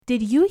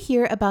Did you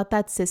hear about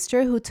that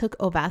sister who took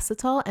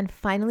Ovasitol and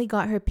finally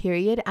got her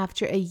period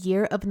after a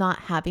year of not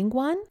having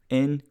one?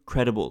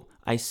 Incredible.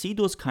 I see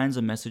those kinds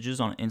of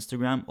messages on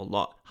Instagram a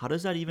lot. How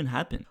does that even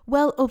happen?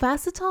 Well,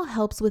 Ovasitol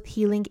helps with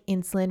healing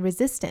insulin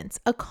resistance,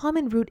 a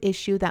common root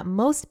issue that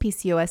most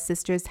PCOS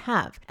sisters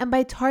have. And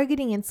by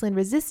targeting insulin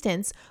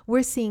resistance,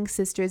 we're seeing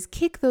sisters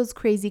kick those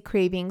crazy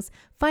cravings,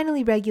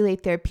 finally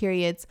regulate their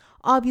periods,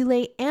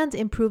 ovulate, and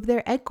improve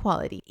their egg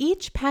quality.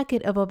 Each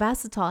packet of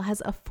Ovasitol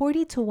has a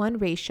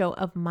 40-to-1 ratio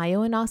of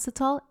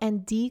myo-inositol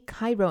and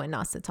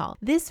D-chiroinositol.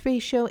 This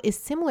ratio is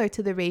similar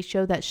to the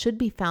ratio that should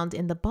be found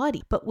in the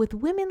body, but with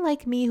women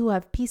like me who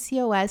have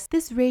PCOS,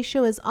 this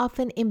ratio is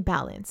often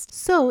imbalanced.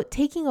 So,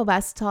 taking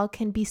Ovasitol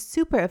can be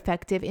super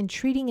effective in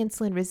treating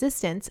insulin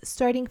resistance,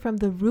 starting from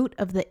the root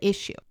of the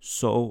issue.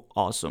 So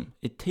awesome.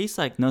 It tastes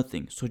like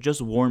nothing, so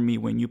just warn me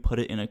when you put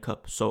it in a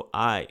cup so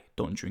I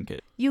don't drink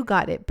it. You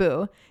got it,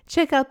 boo.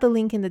 Check out the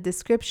link in the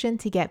description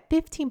to get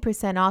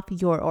 15% off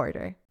your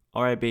order.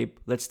 All right, babe,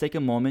 let's take a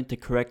moment to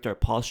correct our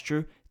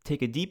posture,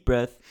 take a deep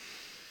breath,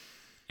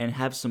 and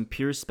have some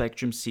pure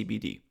spectrum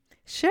CBD.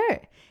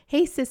 Sure.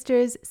 Hey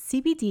sisters,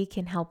 CBD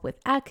can help with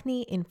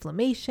acne,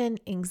 inflammation,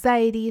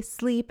 anxiety,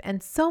 sleep,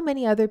 and so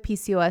many other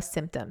PCOS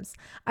symptoms.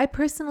 I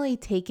personally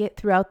take it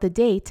throughout the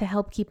day to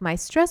help keep my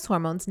stress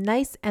hormones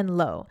nice and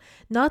low.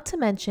 Not to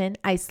mention,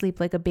 I sleep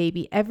like a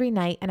baby every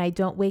night and I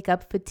don't wake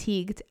up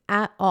fatigued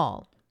at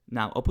all.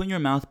 Now open your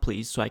mouth,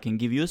 please, so I can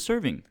give you a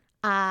serving.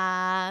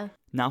 Now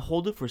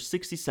hold it for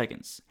 60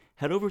 seconds.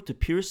 Head over to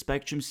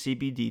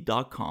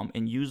purespectrumcbd.com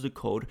and use the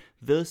code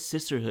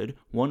THESISTERHOOD,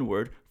 one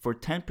word, for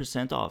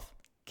 10% off.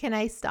 Can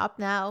I stop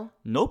now?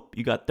 Nope,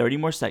 you got 30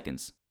 more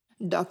seconds.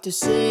 Doctor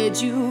said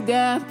you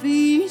got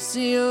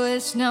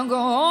PCOS. Now go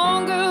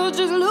on, girl,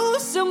 just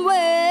lose some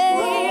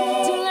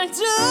weight. Till I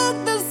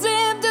took the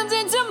symptoms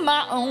into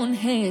my own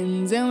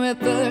hands and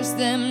reversed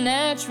them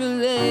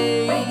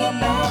naturally.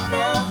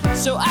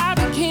 So I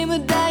became a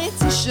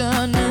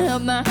dietitian to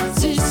help my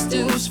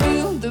sisters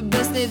feel the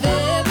best they've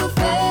ever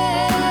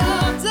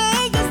felt.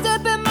 Take a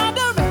step in my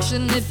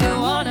direction if you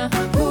wanna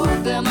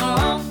prove them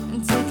wrong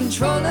and take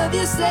control of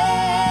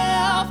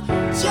yourself.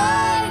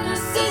 Join a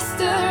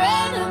sister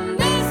and a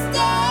mister.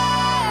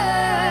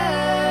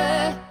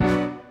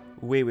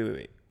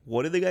 Wait.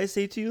 What did the guy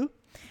say to you?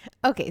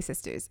 Okay,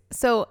 sisters.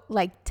 So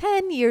like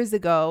 10 years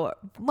ago,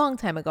 long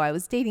time ago, I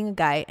was dating a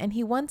guy and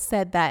he once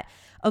said that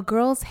a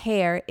girl's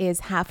hair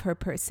is half her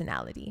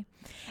personality.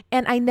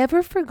 And I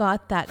never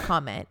forgot that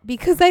comment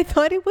because I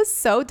thought it was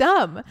so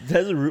dumb.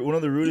 That's one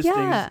of the rudest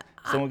things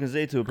someone can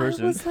say to a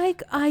person. I was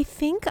like, I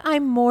think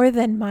I'm more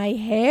than my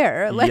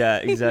hair. Like, yeah,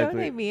 exactly. You know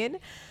what I mean?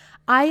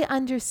 I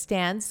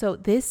understand. So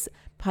this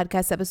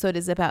podcast episode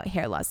is about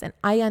hair loss, and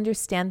I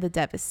understand the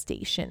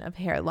devastation of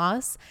hair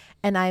loss,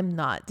 and I'm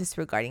not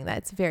disregarding that.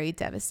 It's very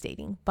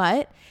devastating,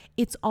 but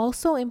it's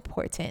also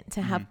important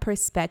to have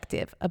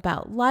perspective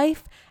about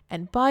life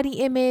and body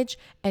image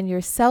and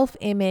your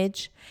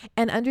self-image,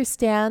 and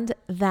understand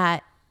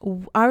that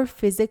our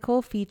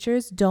physical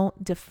features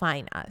don't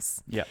define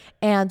us. Yeah.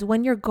 And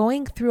when you're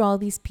going through all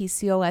these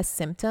PCOS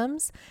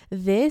symptoms,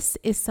 this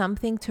is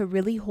something to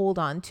really hold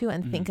on to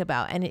and think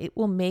about. And it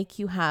will make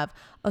you have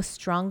a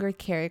stronger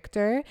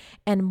character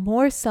and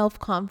more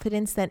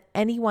self-confidence than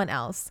anyone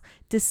else,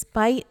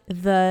 despite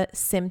the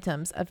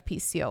symptoms of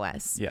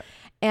PCOS. Yeah.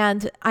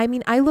 And I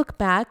mean, I look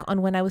back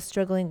on when I was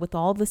struggling with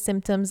all the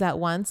symptoms at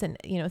once and,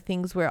 you know,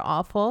 things were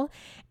awful.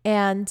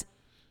 And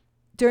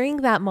during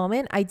that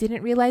moment, I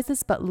didn't realize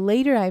this, but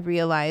later I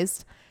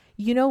realized,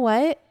 you know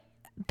what?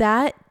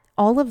 That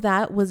all of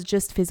that was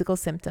just physical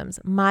symptoms.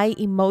 My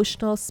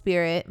emotional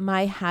spirit,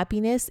 my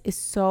happiness is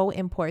so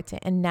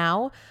important. And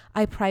now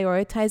I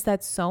prioritize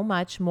that so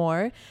much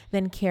more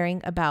than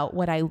caring about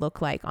what I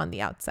look like on the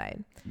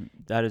outside.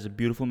 That is a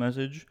beautiful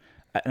message.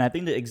 And I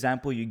think the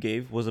example you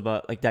gave was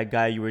about like that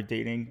guy you were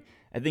dating.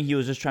 I think he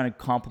was just trying to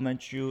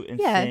compliment you and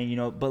saying, you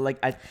know, but like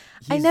I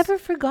never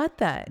forgot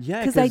that. Yeah,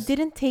 because I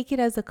didn't take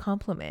it as a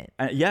compliment.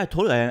 Yeah,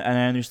 totally. And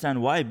I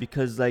understand why,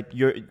 because like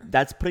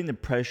that's putting the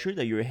pressure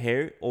that your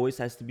hair always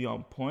has to be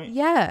on point.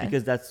 Yeah.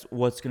 Because that's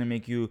what's going to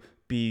make you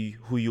be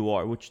who you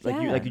are, which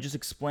like you just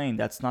explained,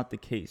 that's not the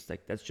case.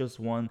 Like that's just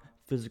one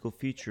physical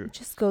feature. It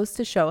just goes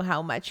to show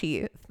how much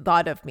he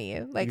thought of me.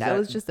 Like exactly. I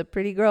was just a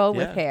pretty girl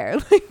with hair.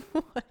 Like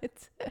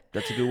what?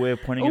 That's a good way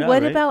of pointing it out.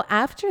 What right? about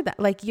after that?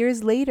 Like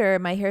years later,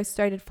 my hair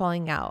started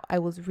falling out. I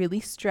was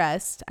really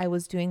stressed. I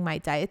was doing my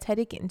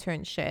dietetic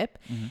internship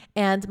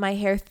and my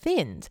hair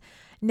thinned.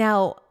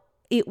 Now,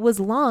 it was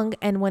long,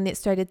 and when it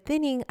started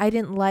thinning, I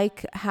didn't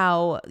like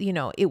how, you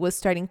know, it was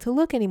starting to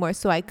look anymore.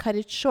 So I cut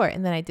it short,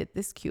 and then I did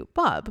this cute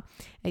bob.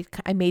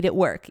 I made it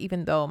work,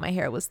 even though my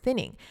hair was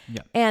thinning.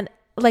 Yeah. And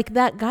like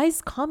that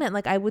guy's comment,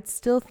 like I would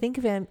still think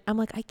of him. I'm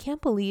like, I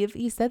can't believe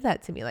he said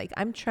that to me. Like,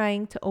 I'm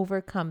trying to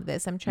overcome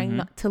this. I'm trying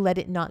not to let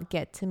it not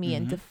get to me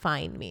and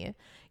define me,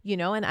 you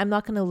know, and I'm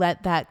not going to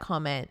let that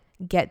comment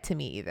get to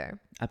me either.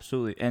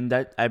 Absolutely. And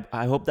that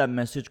I hope that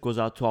message goes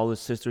out to all the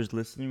sisters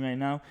listening right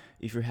now.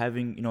 If you're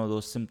having, you know,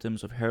 those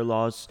symptoms of hair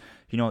loss,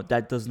 you know,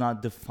 that does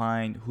not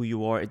define who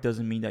you are. It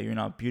doesn't mean that you're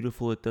not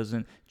beautiful. It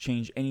doesn't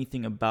change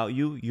anything about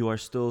you. You are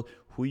still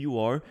who you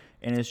are.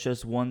 And it's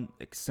just one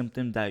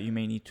symptom that you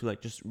may need to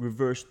like just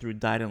reverse through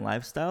diet and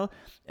lifestyle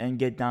and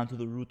get down to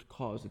the root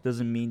cause. It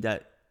doesn't mean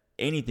that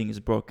anything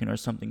is broken or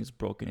something is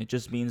broken. It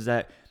just means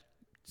that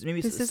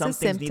maybe some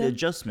things need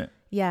adjustment.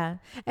 Yeah.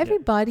 Every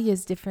body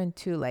is different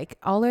too. Like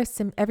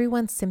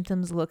everyone's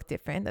symptoms look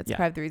different. That's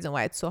probably the reason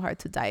why it's so hard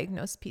to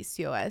diagnose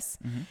PCOS.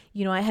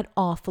 You know, I had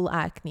awful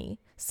acne.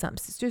 Some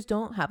sisters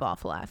don't have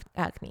awful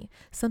acne.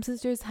 Some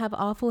sisters have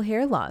awful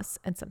hair loss,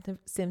 and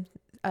some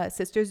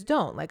sisters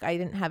don't. Like, I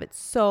didn't have it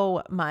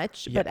so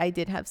much, but I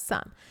did have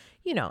some,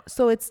 you know,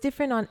 so it's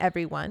different on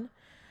everyone.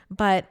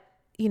 But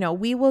you know,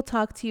 we will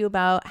talk to you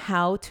about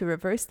how to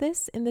reverse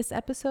this in this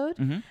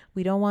episode.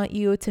 We don't want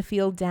you to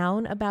feel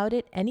down about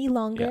it any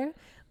longer.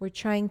 We're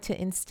trying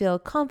to instill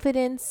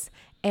confidence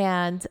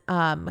and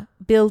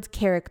build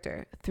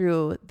character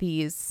through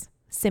these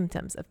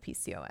symptoms of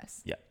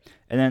PCOS. Yeah.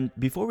 And then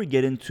before we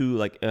get into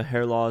like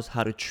hair loss,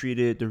 how to treat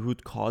it, the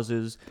root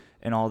causes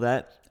and all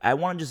that, I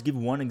want to just give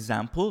one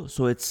example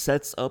so it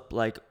sets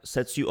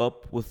you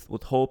up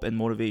with hope and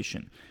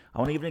motivation. I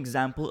want to give an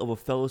example of a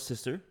fellow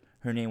sister.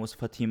 Her name was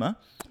Fatima.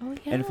 Oh,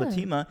 yeah. And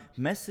Fatima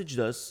messaged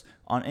us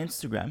on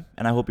Instagram.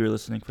 And I hope you're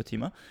listening,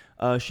 Fatima.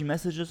 She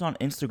messaged us on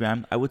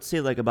Instagram, I would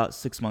say like about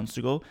 6 months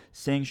ago,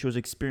 saying she was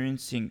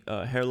experiencing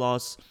hair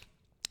loss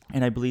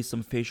and I believe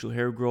some facial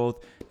hair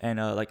growth and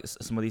like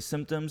some of these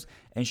symptoms.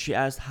 And she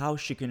asked how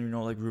she can, you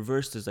know, like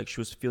reverse this. Like, she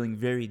was feeling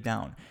very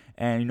down.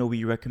 And, you know,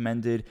 we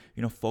recommended,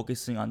 you know,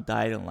 focusing on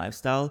diet and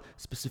lifestyle,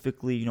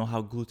 specifically, you know,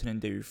 how gluten and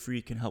dairy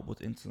free can help with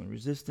insulin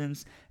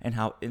resistance and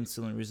how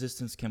insulin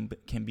resistance can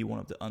be one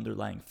of the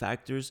underlying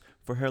factors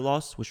for hair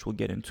loss, which we'll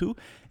get into.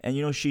 And,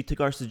 you know, she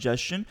took our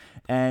suggestion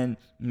and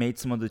made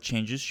some of the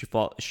changes she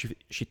thought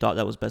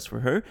that was best for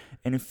her.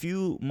 And a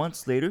few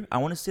months later, I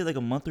want to say like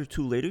a month or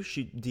two later,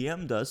 she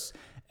DM'd us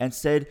and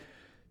said,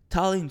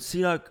 Tallene,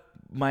 Sirak,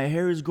 my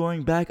hair is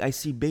growing back. I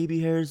see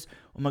baby hairs.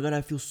 Oh my God, I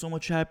feel so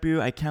much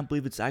happier. I can't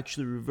believe it's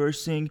actually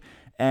reversing.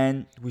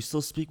 And we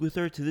still speak with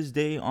her to this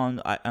day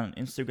on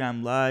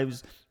Instagram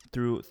lives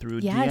through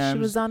DMs. She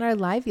was on our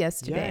live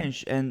yesterday.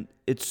 Yeah, and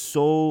it's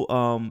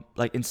so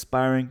like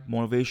inspiring,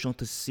 motivational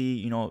to see,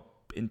 you know,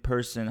 in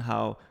person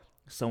how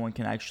someone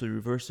can actually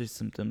reverse their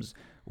symptoms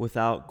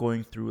without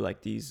going through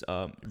like these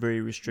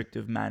very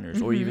restrictive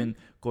manners or even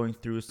going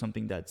through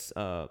something that's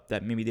that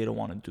maybe they don't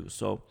want to do.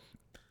 So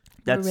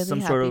that's really some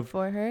sort of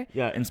for her.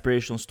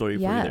 Inspirational story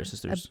for you there,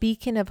 sisters. A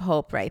beacon of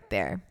hope right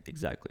there.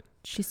 Exactly.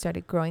 She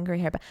started growing her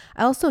hair back.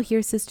 I also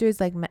hear sisters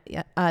like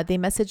they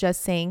message us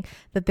saying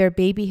that their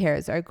baby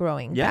hairs are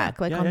growing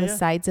back, like on the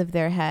sides of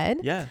their head.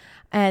 Yeah.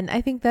 And I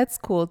think that's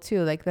cool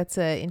too. Like, that's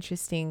an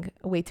interesting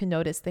way to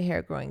notice the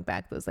hair growing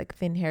back, those like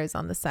thin hairs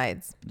on the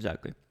sides.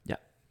 Exactly. Yeah.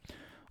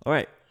 All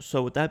right.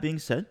 So with that being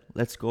said,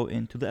 let's go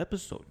into the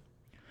episode.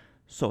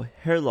 So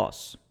hair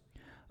loss.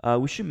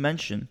 We should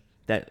mention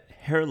that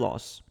hair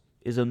loss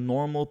is a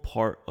normal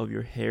part of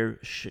your hair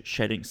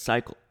shedding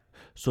cycle.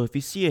 So if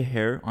you see a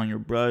hair on your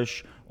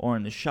brush or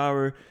in the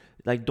shower,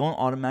 like, don't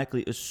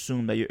automatically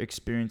assume that you're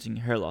experiencing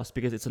hair loss,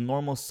 because it's a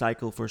normal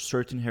cycle for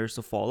certain hairs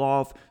to fall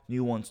off,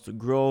 new ones to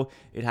grow.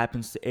 It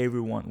happens to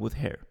everyone with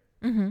hair.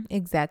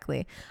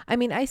 Exactly. I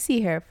mean, I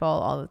see hair fall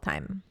all the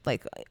time,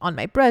 like on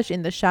my brush,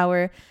 in the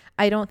shower.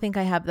 I don't think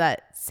I have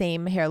that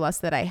same hair loss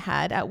that I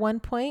had at one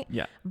point.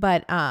 Yeah.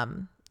 But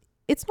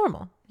it's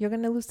normal. You're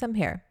going to lose some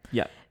hair.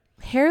 Yeah.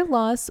 Hair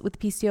loss with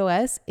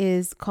PCOS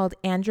is called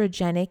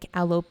androgenic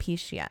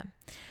alopecia.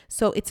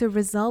 So it's a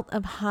result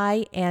of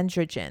high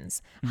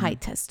androgens, high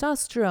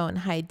testosterone,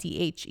 high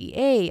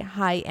DHEA,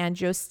 high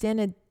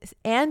androstenedione.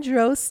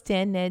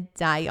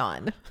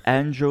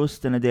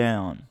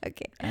 Androstenedione.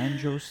 Okay.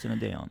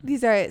 Androstenedione.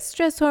 These are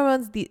stress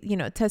hormones,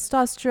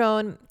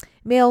 testosterone,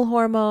 male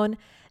hormone.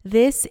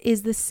 This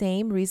is the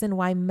same reason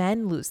why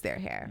men lose their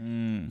hair.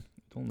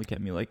 Don't look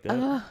at me like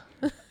that.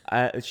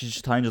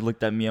 She's trying to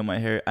look at me and my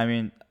hair. I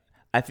mean,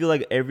 I feel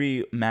like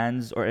every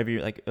man's or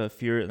every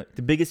fear, like,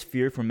 the biggest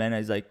fear for men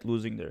is like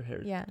losing their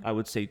hair. Yeah. I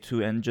would say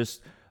too, and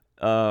just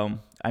I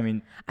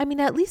mean,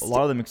 at least a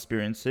lot of them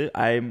experience it.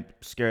 I'm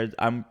scared.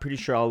 I'm pretty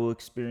sure I will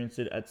experience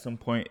it at some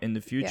point in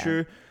the future.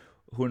 Yeah.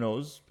 Who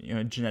knows? You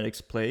know,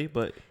 genetics play,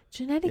 but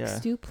genetics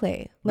do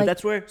play. But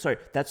that's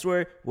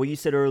where what you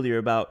said earlier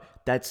about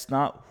that's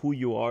not who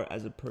you are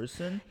as a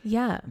person.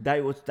 Yeah.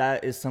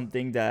 That is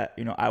something that,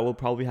 you know, I will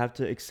probably have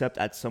to accept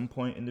at some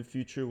point in the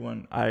future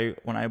when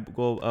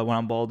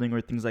I'm balding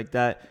or things like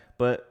that.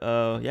 But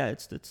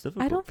it's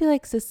difficult. I don't feel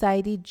like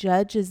society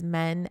judges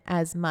men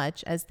as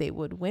much as they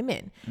would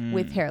women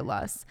with hair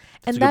loss.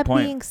 That's and that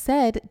being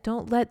said,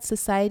 don't let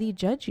society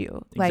judge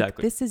you. Like,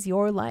 Exactly. this is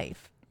your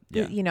life.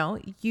 Yeah. You know,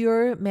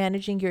 you're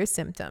managing your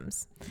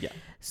symptoms. Yeah.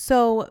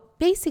 So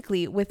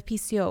basically with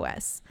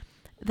PCOS,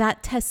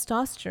 that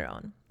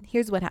testosterone,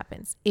 here's what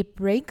happens. It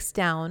breaks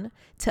down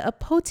to a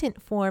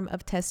potent form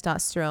of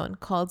testosterone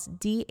called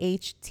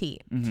DHT.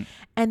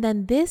 And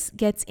then this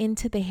gets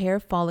into the hair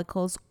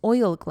follicle's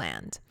oil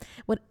gland.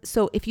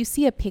 So if you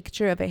see a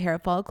picture of a hair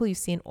follicle, you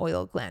see an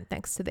oil gland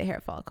next to the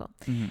hair follicle.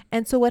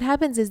 And so what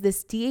happens is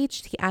this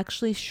DHT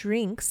actually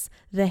shrinks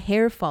the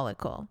hair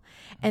follicle,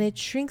 and it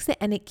shrinks it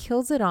and it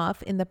kills it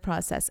off in the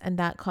process, and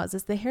that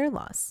causes the hair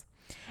loss.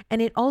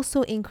 And it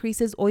also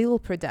increases oil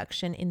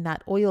production in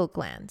that oil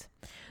gland.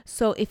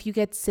 So if you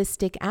get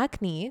cystic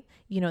acne,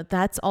 you know,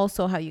 that's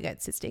also how you get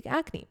cystic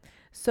acne.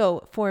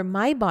 So for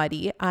my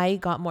body, I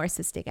got more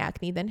cystic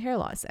acne than hair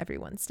loss.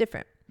 Everyone's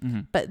different.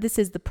 But this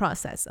is the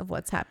process of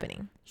what's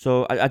happening.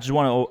 So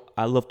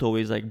I love to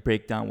always like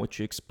break down what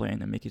you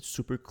explain and make it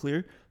super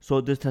clear. So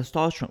the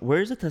testosterone,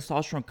 where is the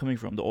testosterone coming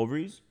from? The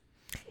ovaries?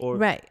 Or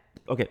Right.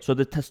 Okay, so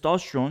the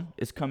testosterone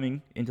is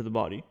coming into the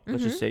body,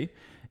 let's just say,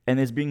 and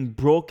it's being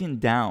broken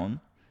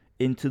down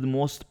into the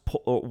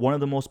one of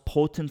the most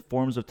potent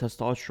forms of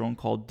testosterone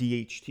called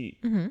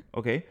DHT.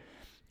 Okay,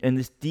 and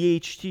this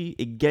DHT,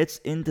 it gets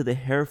into the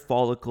hair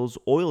follicle's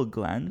oil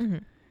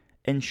gland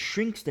and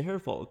shrinks the hair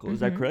follicle. Is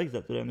that correct?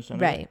 Did I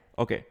understand Right.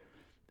 that? Okay,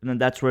 and then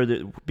that's where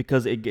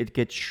because it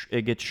gets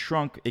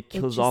shrunk, it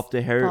kills off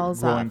the hair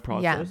growing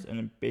process, and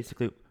it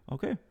basically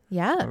okay.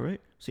 Yeah. All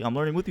right. See, I'm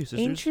learning with you, sisters.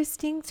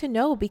 Interesting to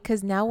know,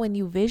 because now when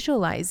you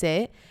visualize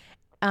it,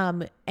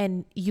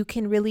 and you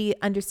can really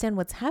understand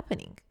what's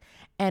happening.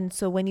 And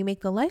so when you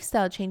make the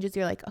lifestyle changes,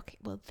 you're like, okay,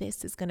 well,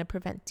 this is going to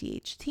prevent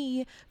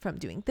DHT from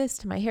doing this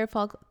to my hair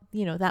follicle.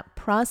 You know, that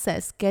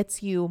process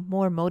gets you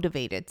more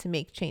motivated to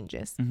make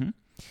changes.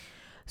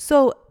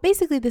 So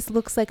basically this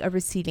looks like a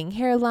receding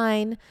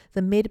hairline,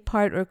 the mid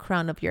part or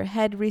crown of your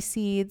head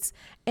recedes,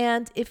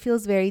 and it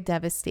feels very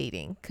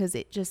devastating because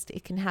it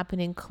can happen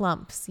in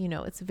clumps. You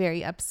know, it's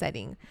very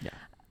upsetting. Yeah.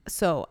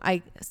 So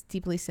I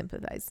deeply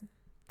sympathize.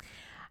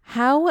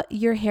 How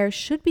your hair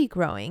should be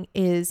growing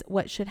is,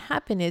 what should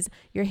happen is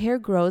your hair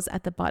grows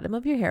at the bottom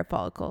of your hair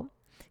follicle.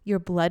 Your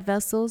blood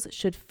vessels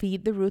should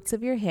feed the roots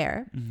of your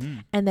hair,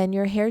 and then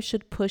your hair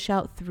should push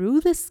out through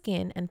the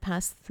skin and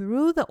pass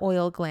through the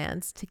oil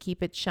glands to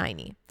keep it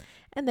shiny.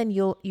 And then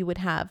you would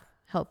have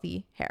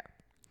healthy hair.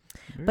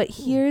 But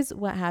here's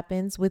what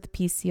happens with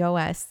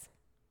PCOS.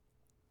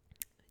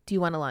 Do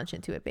you want to launch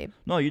into it, babe?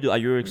 No, you do.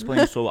 You're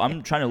explaining. So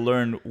I'm trying to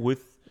learn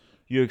with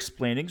you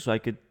explaining so I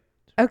could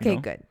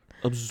Good.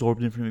 absorb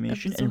the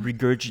information and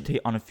regurgitate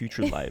on a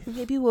future life.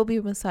 Maybe we'll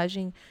be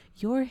massaging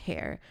your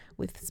hair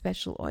with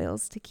special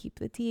oils to keep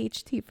the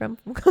DHT from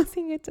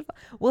causing it to fall.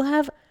 We'll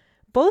have,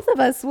 both of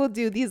us will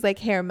do these like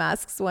hair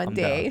masks one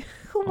day. Down.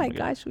 Oh my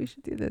gosh, we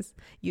should do this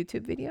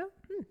YouTube video.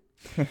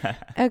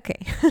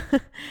 Okay.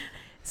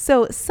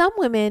 So some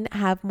women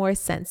have more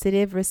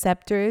sensitive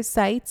receptor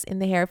sites in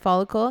the hair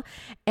follicle,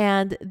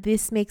 and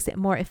this makes it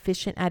more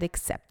efficient at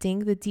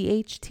accepting the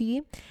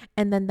DHT,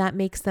 and then that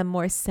makes them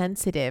more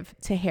sensitive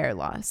to hair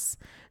loss.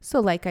 So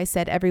like I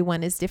said,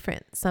 everyone is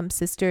different. Some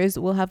sisters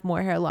will have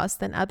more hair loss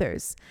than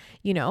others,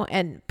 you know,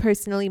 and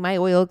personally my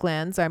oil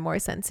glands are more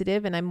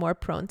sensitive and I'm more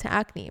prone to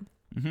acne.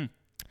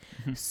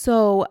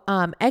 So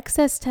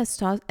excess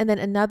testosterone, and then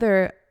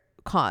another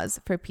cause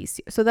for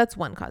PCOS. So that's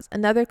one cause.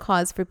 Another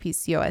cause for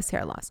PCOS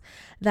hair loss,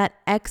 that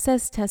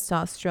excess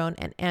testosterone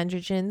and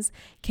androgens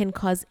can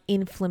cause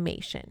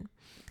inflammation.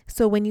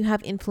 So when you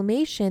have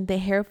inflammation, the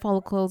hair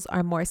follicles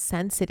are more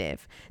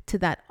sensitive to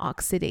that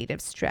oxidative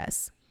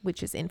stress,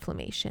 which is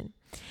inflammation.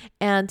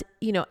 And,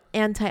 you know,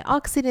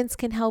 antioxidants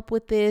can help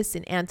with this.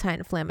 An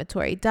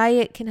anti-inflammatory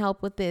diet can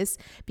help with this,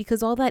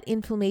 because all that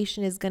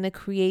inflammation is going to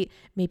create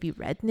maybe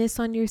redness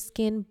on your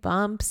skin,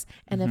 bumps,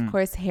 and of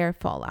course, hair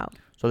fallout.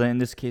 So then in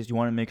this case, you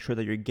want to make sure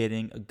that you're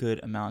getting a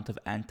good amount of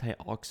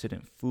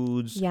antioxidant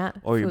foods,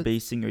 or you're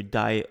basing your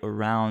diet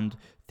around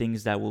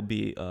things that will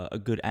be a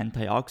good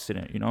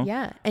antioxidant, you know?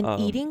 Yeah, and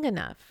eating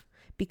enough.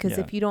 Because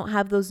if you don't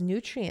have those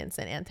nutrients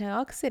and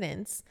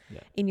antioxidants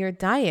in your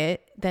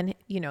diet, then,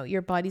 you know,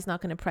 your body's not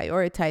going to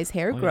prioritize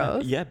hair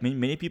growth. Yeah,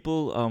 many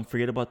people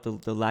forget about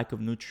the lack of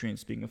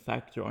nutrients being a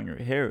factor on your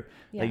hair.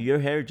 Yeah. Like your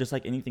hair, just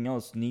like anything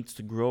else, needs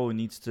to grow.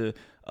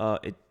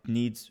 It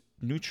needs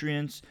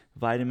nutrients,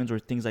 vitamins, or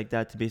things like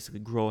that to basically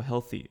grow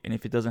healthy. And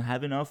if it doesn't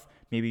have enough,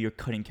 maybe you're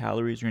cutting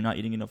calories, you're not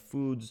eating enough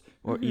foods,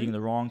 or eating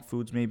the wrong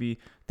foods maybe,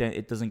 then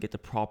it doesn't get the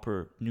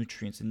proper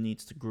nutrients it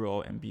needs to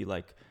grow and be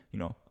like, you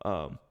know,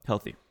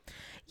 healthy.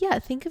 Yeah,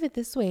 think of it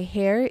this way.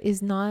 Hair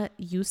is not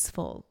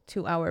useful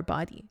to our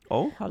body.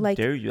 Oh, how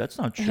dare you? That's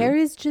not true. Hair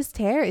is just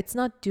hair. It's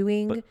not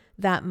doing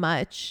that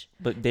much.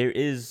 But there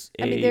is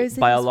there's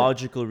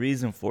biological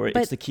reason for it.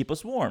 It's to keep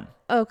us warm.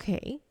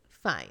 Okay,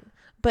 fine.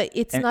 But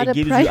it's and not it a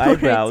gives priority. you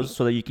eyebrows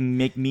so that you can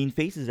make mean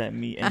faces at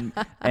me and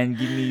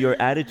give me your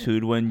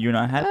attitude when you're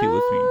not happy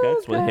with me.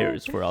 That's what hair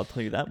is for. I'll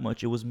tell you that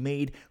much. It was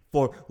made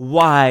for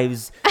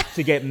wives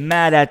to get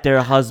mad at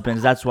their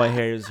husbands. That's why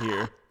hair is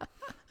here.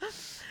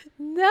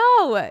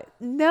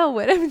 No.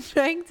 What I'm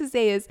trying to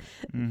say is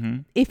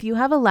if you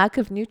have a lack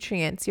of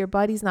nutrients, your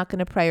body's not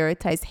going to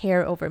prioritize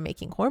hair over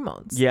making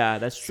hormones. Yeah,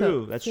 that's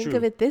true. So That's think true.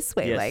 of it this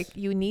way. Yes. Like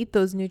you need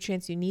those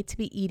nutrients. You need to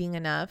be eating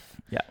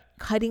enough. Yeah.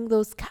 Cutting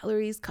those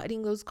calories,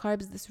 cutting those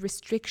carbs, this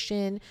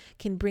restriction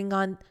can bring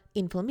on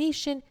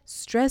inflammation,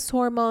 stress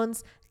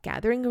hormones,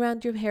 gathering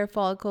around your hair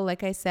follicle,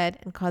 like I said,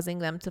 and causing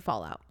them to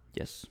fall out.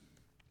 Yes.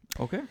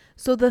 Okay.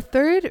 So the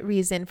third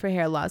reason for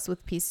hair loss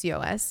with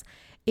PCOS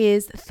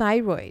is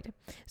thyroid.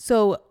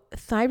 So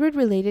thyroid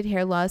related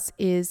hair loss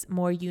is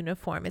more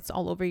uniform. It's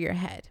all over your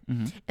head.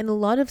 And a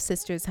lot of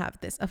sisters have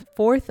this. A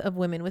fourth of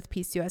women with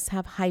PCOS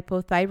have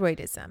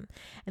hypothyroidism.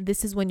 And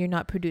this is when you're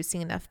not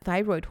producing enough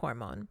thyroid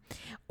hormone.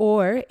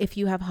 Or if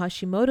you have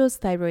Hashimoto's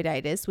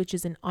thyroiditis, which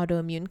is an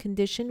autoimmune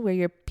condition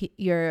where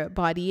your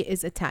body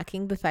is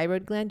attacking the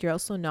thyroid gland, you're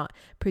also not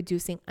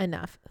producing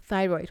enough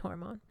thyroid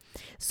hormone.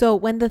 So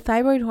when the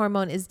thyroid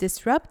hormone is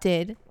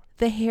disrupted,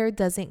 the hair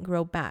doesn't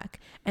grow back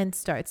and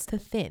starts to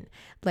thin,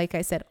 like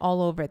I said,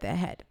 all over the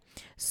head.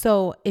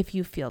 So if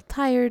you feel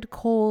tired,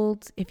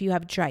 cold, if you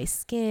have dry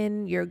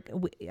skin, you're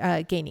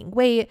gaining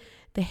weight,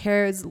 the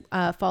hair is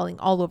falling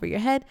all over your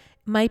head,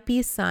 might be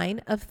a sign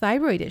of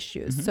thyroid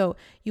issues. So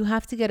you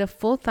have to get a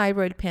full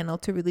thyroid panel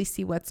to really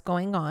see what's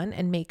going on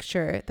and make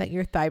sure that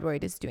your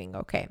thyroid is doing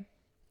okay.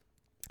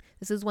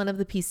 This is one of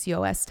the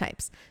PCOS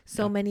types.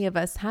 So many of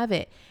us have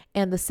it.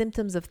 And the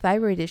symptoms of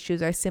thyroid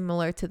issues are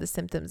similar to the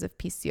symptoms of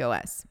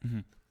PCOS.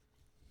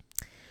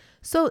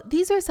 So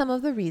these are some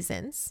of the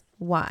reasons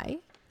why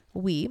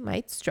we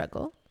might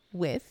struggle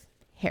with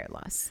hair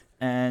loss.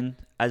 And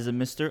as a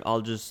mister, I'll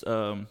just,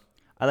 I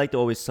like to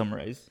always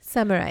summarize.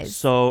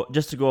 So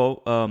just to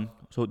go,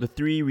 so the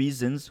 3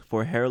 reasons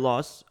for hair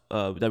loss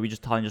that we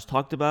just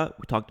talked about,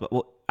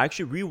 well,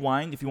 actually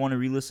rewind if you want to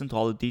re-listen to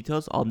all the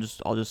details. I'll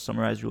just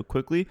summarize real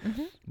quickly.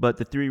 But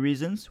the 3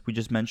 reasons we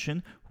just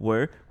mentioned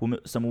were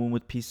some women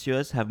with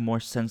PCOS have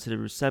more sensitive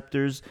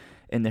receptors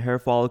in the hair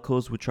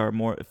follicles, which are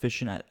more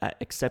efficient at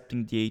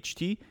accepting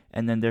DHT,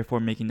 and then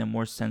therefore making them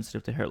more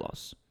sensitive to hair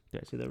loss.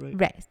 Did I say that right?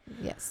 Right.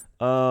 Yes.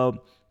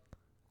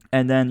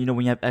 And then,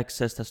 when you have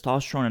excess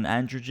testosterone and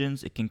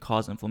androgens, it can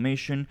cause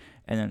inflammation.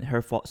 And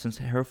then since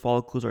hair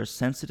follicles are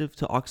sensitive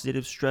to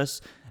oxidative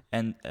stress,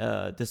 and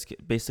this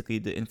basically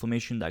the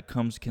inflammation that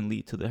comes can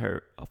lead to the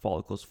hair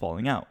follicles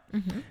falling out.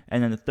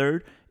 And then the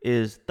third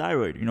is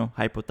thyroid.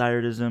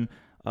 Hypothyroidism,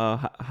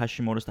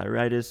 Hashimoto's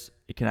thyroiditis.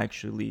 It can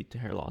actually lead to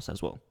hair loss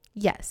as well.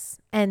 Yes.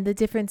 And the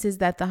difference is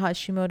that the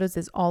Hashimoto's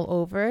is all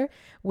over,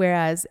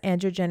 whereas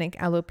androgenic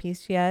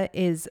alopecia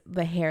is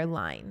the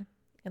hairline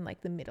and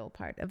like the middle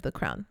part of the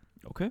crown.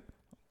 Okay,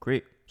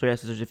 great. So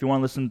yes, if you want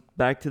to listen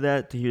back to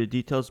that to hear the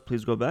details,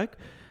 please go back.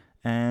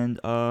 And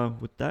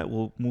with that,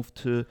 we'll move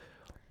to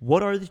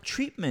what are the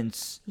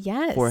treatments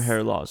for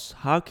hair loss?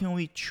 How can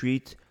we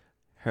treat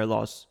hair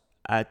loss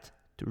at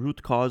the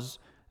root cause,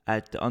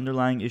 at the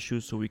underlying issue,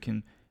 so we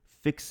can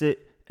fix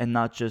it and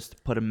not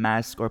just put a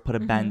mask or put a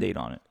Band-Aid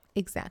on it?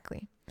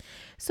 Exactly.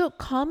 So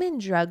common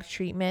drug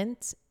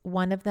treatment,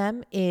 one of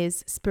them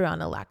is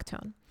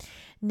spironolactone.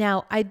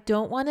 Now, I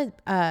don't want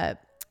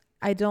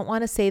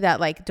to say that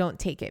like don't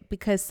take it,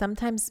 because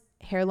sometimes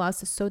hair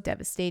loss is so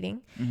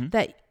devastating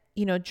that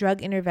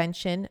drug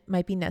intervention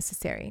might be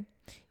necessary.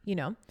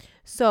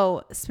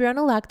 So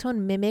spironolactone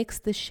mimics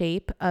the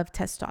shape of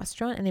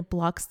testosterone and it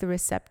blocks the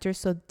receptor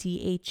so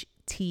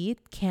DHT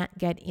can't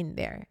get in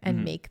there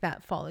and make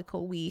that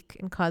follicle weak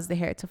and cause the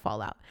hair to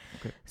fall out.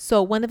 Okay.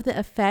 So one of the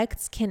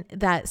effects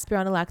that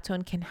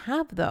spironolactone can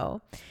have,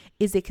 though,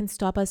 is it can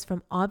stop us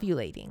from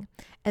ovulating,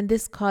 and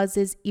this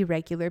causes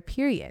irregular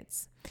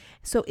periods.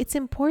 So it's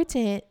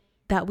important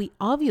that we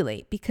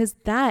ovulate, because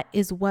that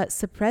is what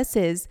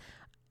suppresses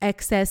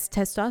excess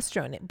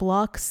testosterone. It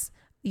blocks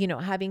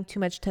having too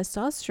much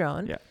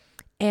testosterone. Yeah.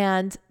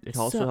 And it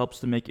also helps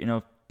to make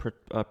enough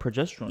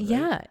progesterone, right?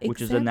 Yeah, exactly.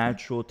 Which is a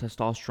natural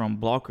testosterone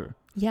blocker.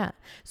 Yeah.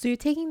 So you're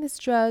taking this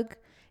drug,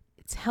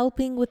 it's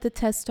helping with the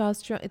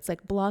testosterone, it's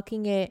like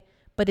blocking it,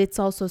 but it's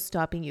also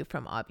stopping you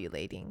from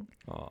ovulating.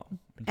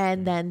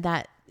 And then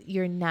that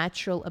your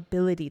natural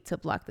ability to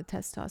block the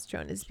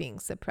testosterone is being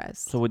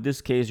suppressed. So with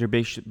this case, you're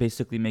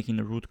basically making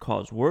the root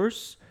cause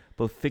worse,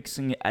 but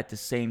fixing it at the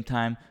same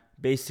time.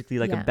 Basically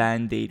like a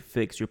Band-Aid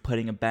fix. You're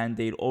putting a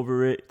Band-Aid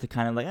over it to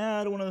kind of like,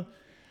 I don't want to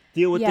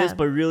deal with this,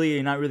 but really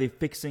you're not really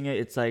fixing it.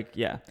 It's like,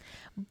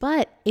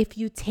 But if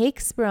you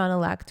take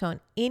spironolactone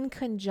in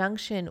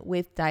conjunction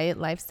with diet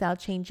lifestyle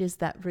changes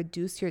that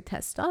reduce your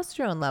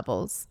testosterone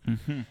levels,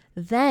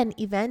 then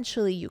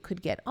eventually you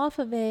could get off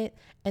of it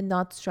and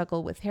not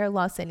struggle with hair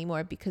loss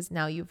anymore, because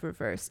now you've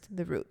reversed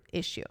the root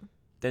issue.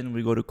 Then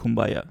we go to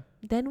kumbaya.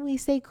 Then we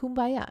say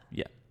kumbaya.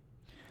 Yeah.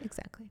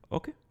 Exactly.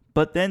 Okay.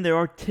 But then there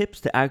are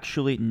tips to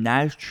actually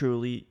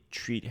naturally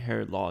treat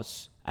hair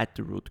loss at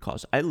the root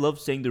cause. I love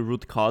saying the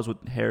root cause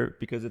with hair,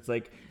 because it's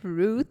like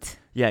root.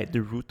 Yeah,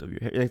 the root of your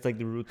hair. It's like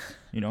the root,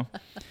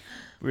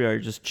 We are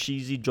just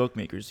cheesy joke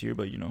makers here,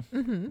 but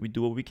we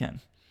do what we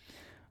can.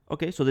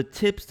 Okay, so the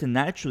tips to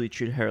naturally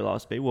treat hair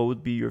loss, babe, what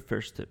would be your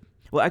first tip?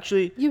 Well,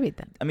 actually, You read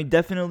them. I mean,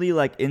 definitely,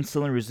 like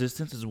insulin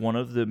resistance is one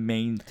of the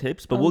main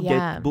tips, but Oh,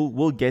 yeah.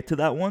 we'll get to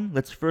that one.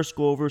 Let's first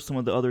go over some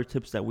of the other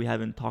tips that we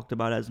haven't talked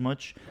about as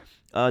much.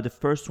 The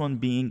first one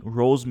being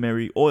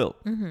rosemary oil.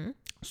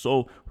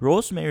 So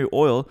rosemary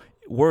oil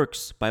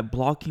works by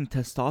blocking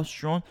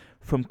testosterone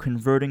from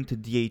converting to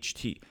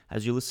DHT.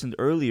 As you listened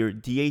earlier,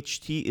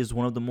 DHT is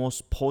one of the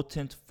most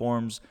potent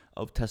forms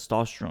of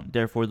testosterone,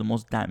 therefore the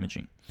most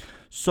damaging.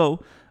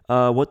 So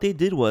what they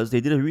did was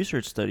they did a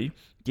research study.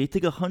 They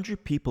took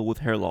 100 people with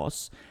hair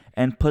loss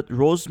and put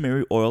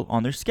rosemary oil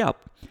on their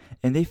scalp.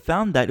 And they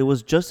found that it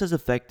was just as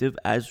effective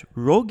as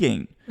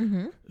Rogaine.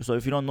 So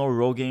if you don't know,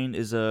 Rogaine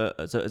is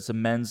a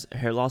men's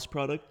hair loss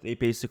product. They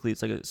basically,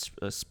 it's like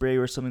a spray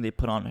or something they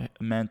put on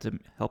men to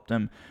help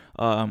them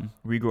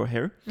regrow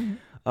hair.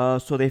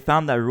 So they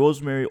found that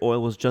rosemary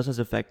oil was just as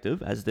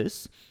effective as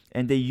this.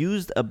 And they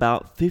used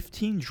about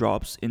 15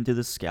 drops into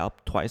the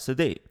scalp twice a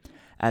day.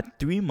 At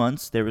 3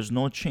 months, there was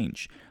no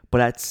change.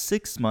 But at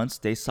 6 months,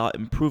 they saw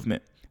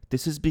improvement.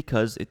 This is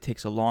because it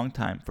takes a long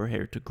time for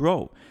hair to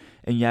grow.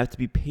 And you have to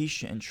be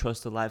patient and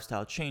trust the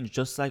lifestyle change.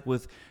 Just like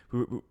with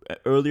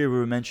earlier, we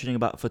were mentioning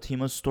about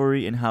Fatima's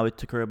story and how it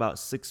took her about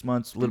 6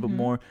 months, a little bit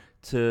more,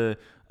 to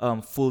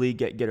fully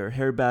get her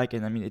hair back.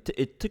 And I mean,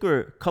 it took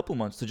her a couple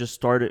months to just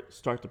start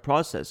the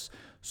process.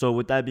 So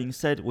with that being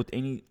said, with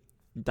any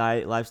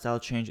diet lifestyle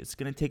change, it's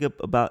gonna take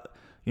about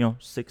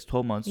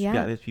 6-12 months. Yeah. You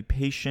have to be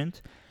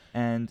patient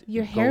and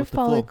Your go hair with the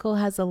flow. follicle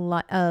has a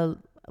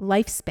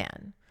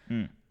lifespan.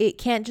 It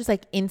can't just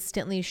like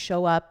instantly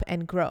show up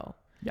and grow.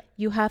 Yeah.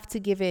 You have to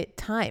give it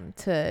time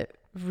to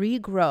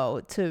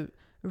regrow, to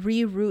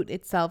reroot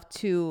itself,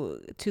 to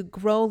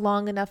grow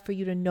long enough for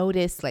you to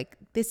notice like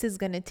this is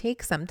going to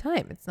take some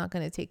time. It's not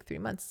going to take 3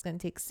 months. It's going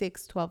to take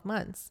 6-12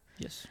 months.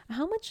 Yes.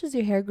 How much does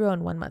your hair grow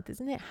in 1 month?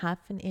 Isn't it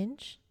half an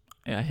inch?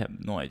 Yeah, I have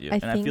no idea. I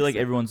And I think feel like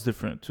so. everyone's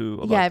different too.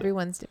 About Yeah, that.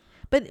 everyone's different.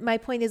 But my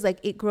point is like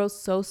it grows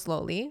so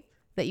slowly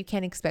that you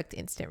can't expect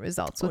instant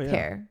results with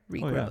hair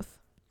regrowth.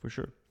 For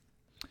sure.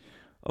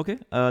 Okay,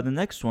 the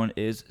next one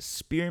is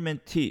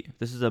spearmint tea.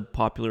 This is a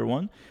popular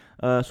one.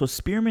 So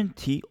spearmint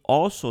tea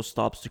also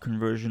stops the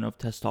conversion of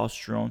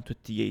testosterone to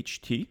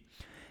DHT.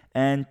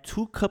 And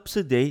 2 cups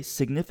a day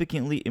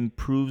significantly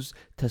improves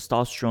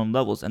testosterone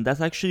levels. And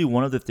that's actually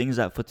one of the things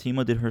that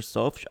Fatima did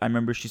herself. I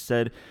remember she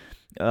said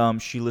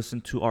she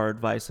listened to our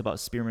advice about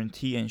spearmint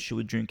tea and she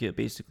would drink it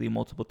basically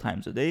multiple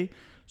times a day.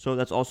 So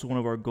that's also one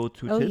of our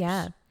go-to tips. Oh,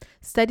 yeah.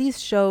 Studies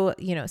show,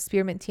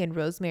 spearmint tea and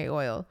rosemary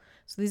oil.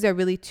 So these are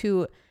really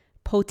 2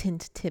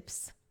 potent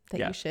tips that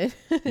you should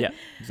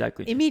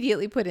exactly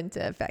immediately put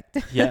into effect.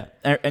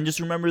 And just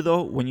remember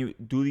though, when you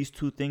do these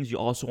 2 things, you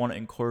also want to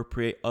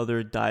incorporate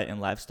other diet and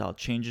lifestyle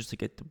changes to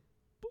get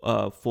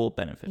the full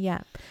benefit.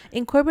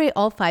 Incorporate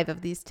all 5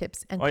 of these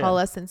tips and call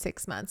us in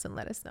 6 months and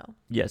let us know.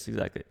 Yes,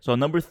 exactly. So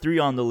number 3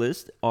 on the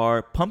list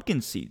are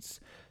pumpkin seeds.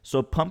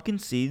 So pumpkin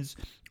seeds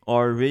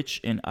are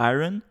rich in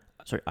iron,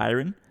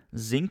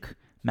 zinc,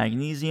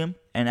 magnesium,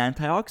 and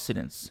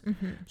antioxidants.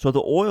 So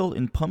the oil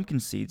in pumpkin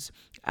seeds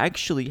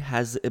actually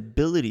has the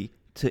ability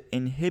to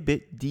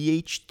inhibit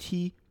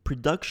DHT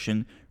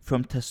production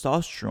from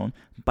testosterone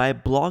by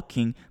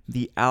blocking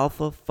the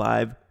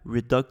alpha-5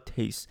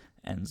 reductase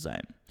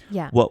enzyme.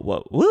 What?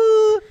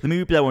 Let me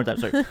repeat that one time.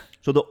 Sorry.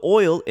 So the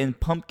oil in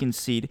pumpkin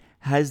seed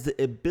has the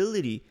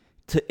ability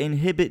to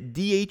inhibit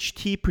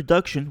DHT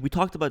production. We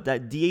talked about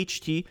that.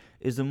 DHT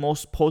is the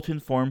most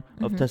potent form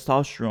of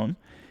testosterone.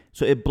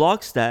 So it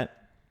blocks that.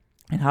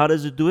 And how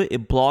does it do it?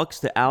 It blocks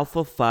the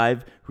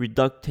alpha-5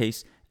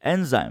 reductase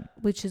enzyme,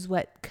 which is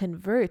what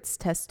converts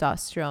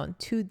testosterone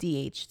to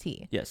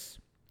DHT. Yes.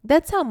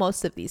 That's how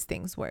most of these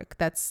things work.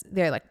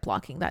 They're like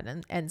blocking that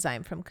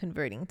enzyme from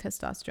converting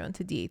testosterone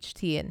to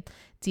DHT, and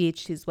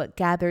DHT is what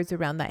gathers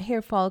around that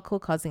hair follicle,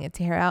 causing it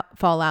to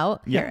fall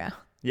out. Yeah.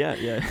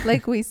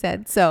 Like we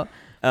said. So,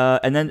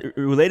 and then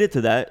related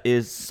to that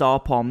is saw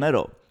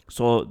palmetto.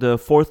 So the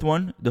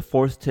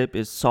fourth tip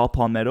is saw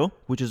palmetto,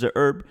 which is a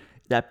herb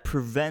that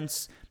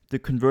prevents the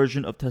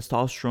conversion of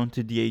testosterone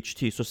to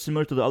DHT. So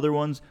similar to the other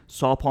ones,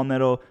 saw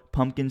palmetto,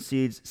 pumpkin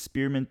seeds,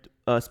 spearmint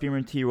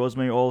tea,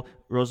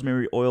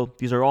 rosemary oil,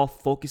 these are all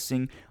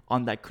focusing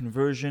on that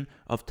conversion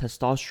of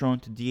testosterone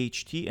to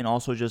DHT and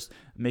also just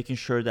making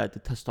sure that the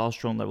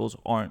testosterone levels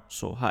aren't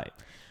so high.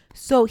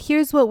 So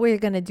here's what we're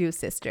going to do,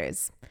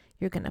 sisters.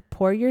 You're going to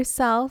pour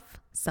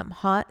yourself some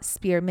hot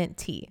spearmint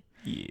tea.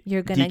 Yeah.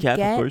 You're going to Decaf,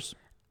 get of course.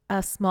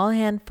 a small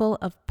handful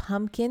of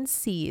pumpkin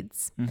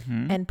seeds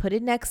and put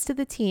it next to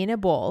the tea in a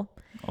bowl.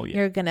 Oh, yeah.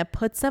 You're going to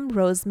put some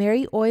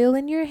rosemary oil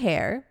in your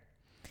hair.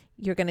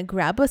 You're going to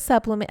grab a saw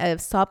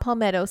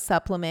palmetto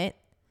supplement,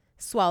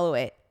 swallow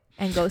it,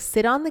 and go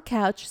sit on the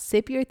couch,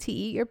 sip your tea,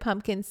 eat your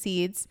pumpkin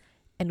seeds,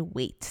 and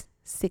wait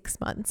 6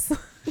 months.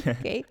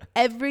 Okay?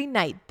 Every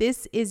night.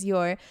 This is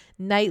your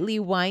nightly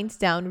wind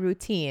down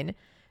routine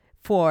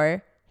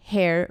for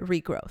hair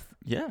regrowth.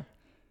 Yeah.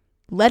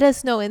 Let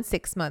us know in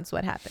 6 months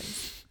what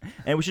happens.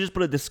 And we should just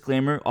put a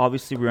disclaimer.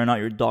 Obviously, we are not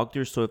your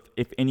doctor, so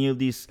if any of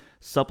these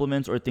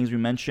supplements or things we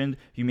mentioned,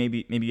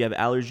 maybe you have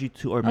allergy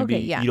to, or maybe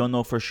you don't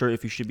know for sure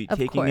if you should be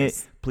taking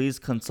it, please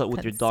consult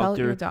with your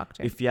doctor.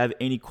 If you have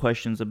any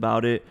questions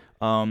about it,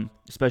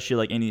 especially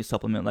like any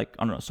supplement, like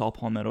I don't know, saw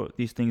palmetto,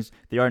 these things,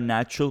 they are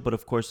natural, but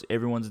of course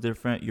everyone's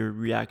different. Your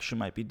reaction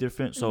might be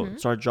different, so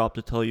it's our job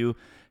to tell you.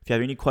 If you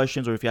have any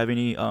questions or if you have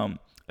any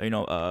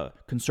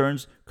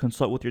concerns,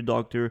 consult with your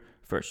doctor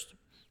first.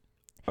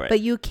 All right.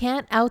 But you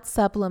can't out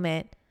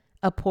supplement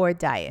a poor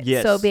diet.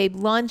 Yes. So babe,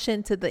 launch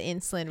into the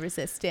insulin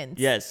resistance.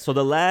 Yes. So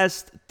the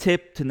last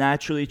tip to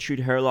naturally treat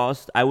hair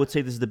loss, I would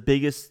say this is the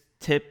biggest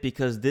tip,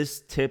 because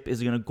this tip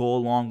is going to go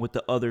along with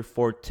the other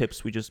 4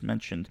 tips we just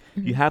mentioned.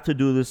 You have to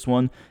do this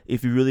one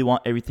if you really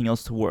want everything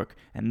else to work.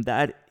 And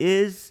that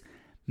is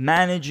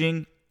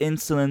managing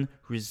insulin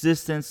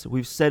resistance.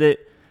 We've said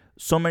it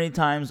so many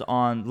times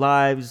on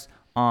lives,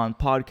 on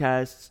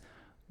podcasts,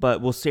 but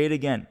we'll say it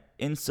again.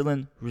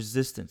 Insulin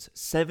resistance.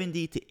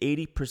 70 to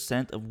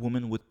 80% of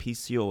women with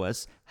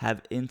PCOS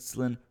have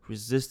insulin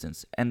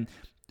resistance. And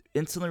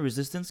insulin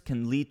resistance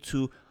can lead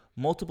to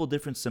multiple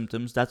different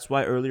symptoms. That's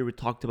why earlier we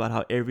talked about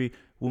how every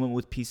woman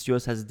with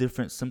PCOS has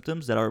different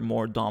symptoms that are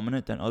more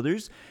dominant than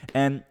others.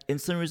 And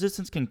insulin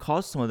resistance can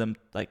cause some of them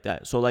like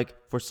that. So like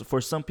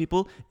for some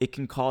people, it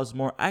can cause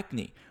more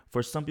acne.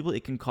 For some people,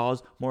 it can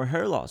cause more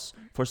hair loss.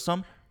 For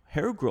some,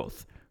 hair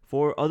growth.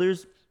 For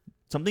others,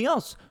 something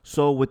else.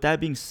 So with that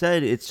being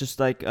said, it's just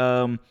like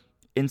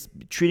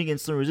treating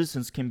insulin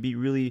resistance can be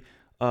really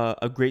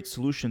a great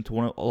solution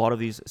to a lot of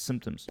these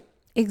symptoms.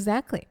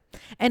 Exactly.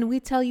 And we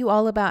tell you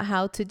all about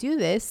how to do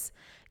this,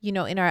 in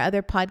our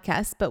other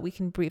podcasts, but we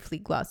can briefly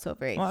gloss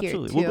over it here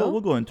absolutely. too.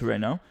 We'll go into it right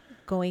now.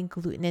 Going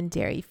gluten and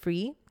dairy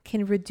free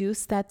can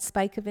reduce that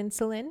spike of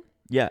insulin.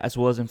 Yeah, as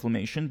well as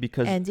inflammation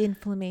and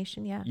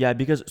inflammation, yeah. Yeah,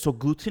 because so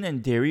gluten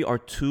and dairy are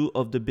 2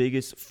 of the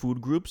biggest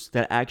food groups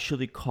that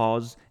actually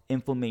cause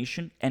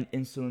inflammation and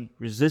insulin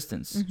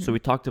resistance. So we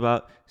talked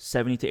about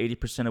 70 to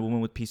 80% of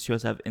women with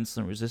PCOS have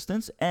insulin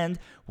resistance, and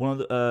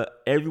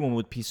everyone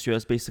with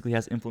PCOS basically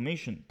has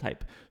inflammation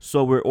type.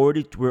 So we're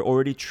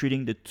already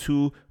treating the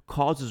 2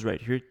 causes right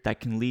here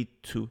that can lead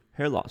to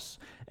hair loss.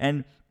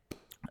 And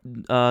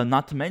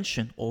not to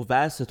mention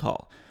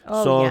Ovasitol.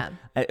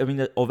 I mean,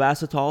 the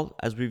Ovasitol,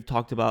 as we've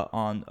talked about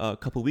on a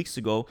couple weeks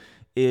ago,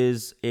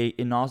 is a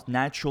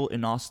natural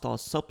inositol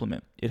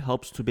supplement. It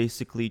helps to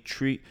basically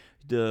treat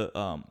the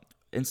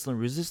insulin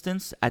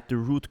resistance at the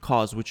root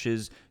cause, which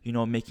is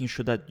making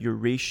sure that your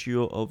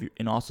ratio of your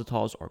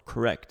inositols are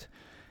correct.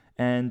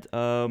 And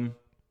I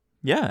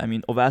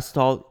mean,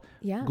 Ovasitol,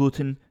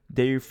 gluten,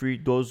 dairy free,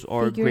 those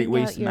are great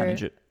ways to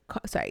manage it.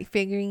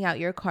 Figuring out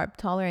your carb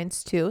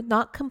tolerance too,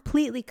 not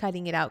completely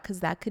cutting it out, because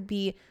that could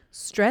be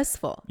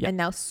stressful. And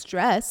now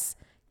stress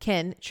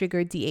can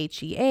trigger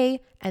DHEA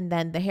and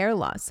then the hair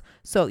loss.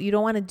 So you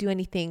don't want to do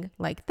anything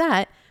like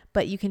that,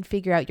 but you can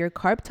figure out your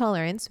carb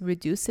tolerance,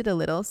 reduce it a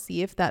little,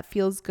 see if that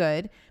feels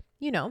good,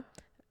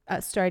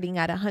 starting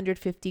at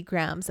 150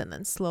 grams and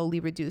then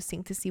slowly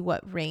reducing to see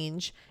what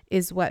range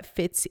is what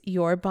fits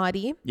your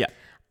body. Yeah.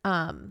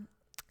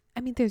 I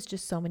mean, there's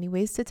just so many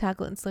ways to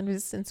tackle insulin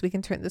resistance. We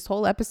can turn this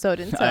whole episode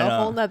into a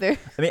whole nother.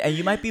 I mean, and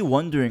you might be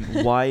wondering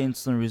why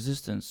insulin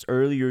resistance.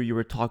 Earlier, you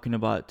were talking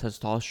about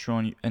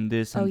testosterone and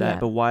this and that,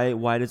 but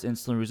why does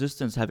insulin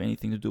resistance have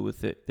anything to do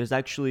with it? There's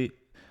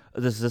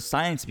a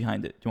science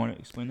behind it. Do you want to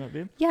explain that,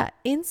 babe? Yeah,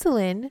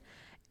 insulin,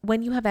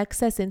 when you have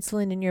excess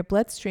insulin in your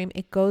bloodstream,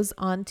 it goes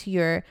onto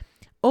your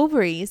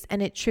ovaries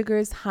and it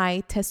triggers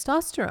high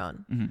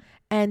testosterone.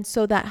 And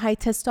so that high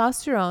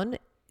testosterone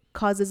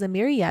causes a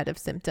myriad of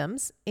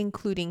symptoms,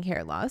 including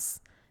hair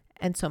loss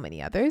and so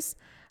many others,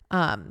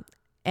 and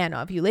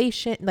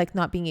ovulation, like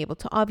not being able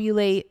to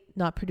ovulate,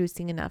 not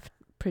producing enough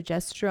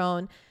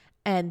progesterone,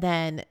 and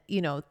then,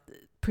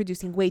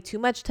 producing way too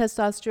much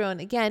testosterone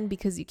again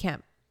because you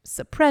can't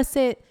suppress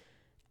it,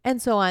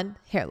 and so on,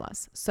 hair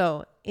loss.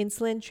 So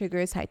insulin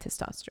triggers high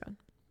testosterone.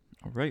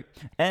 All right.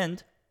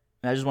 And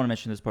I just want to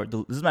mention this part.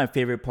 This is my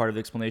favorite part of the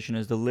explanation,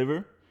 is the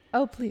liver.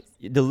 Oh, please.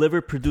 The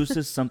liver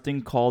produces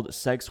something called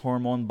sex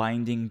hormone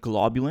binding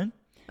globulin.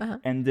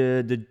 And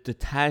the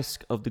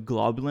task of the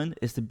globulin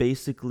is to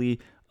basically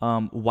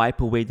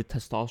wipe away the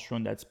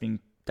testosterone that's being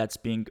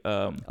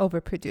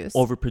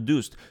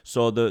overproduced.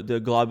 So the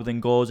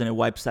globulin goes and it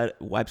wipes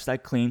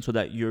that clean so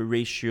that your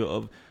ratio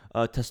of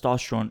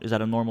testosterone is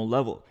at a normal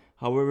level.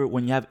 However,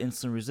 when you have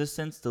insulin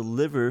resistance, the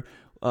liver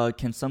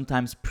can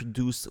sometimes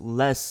produce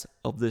less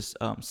of this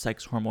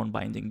sex hormone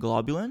binding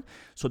globulin.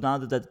 So now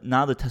the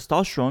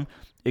testosterone,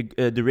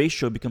 the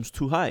ratio becomes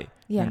too high.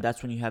 Yeah. And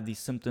that's when you have these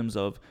symptoms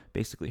of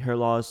basically hair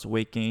loss,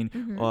 weight gain,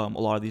 a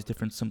lot of these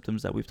different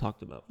symptoms that we've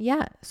talked about.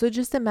 Yeah. So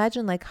just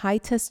imagine like high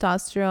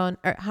testosterone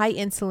or high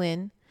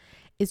insulin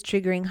is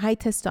triggering high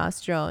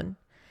testosterone.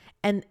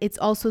 And it's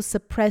also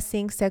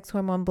suppressing sex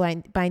hormone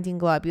binding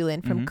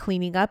globulin from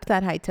cleaning up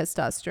that high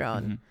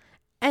testosterone.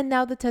 And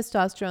now the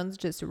testosterone's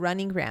just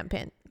running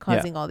rampant,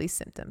 causing all these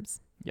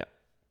symptoms. Yeah.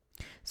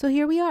 So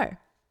here we are.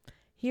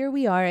 Here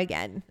we are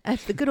again at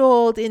the good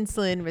old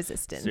insulin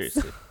resistance.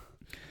 Seriously.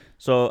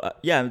 So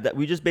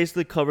we just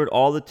basically covered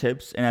all the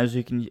tips, and as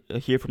you can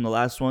hear from the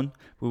last one,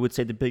 we would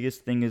say the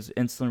biggest thing is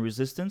insulin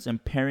resistance,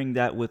 and pairing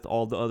that with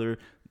all the other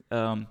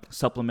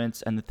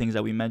supplements and the things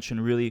that we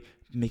mentioned, really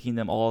making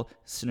them all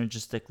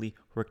synergistically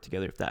work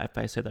together. If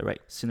I said that right,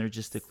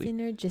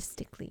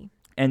 synergistically.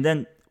 And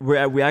then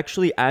we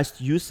actually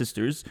asked you,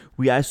 sisters.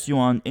 We asked you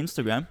on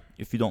Instagram.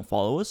 If you don't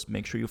follow us,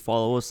 make sure you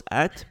follow us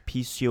at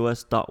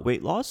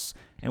PCOS.weightloss,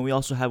 and we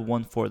also have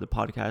one for the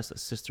podcast, a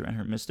sister and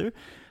her mister.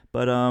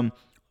 But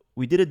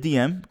we did a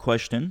DM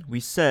question. We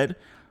said,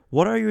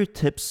 what are your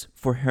tips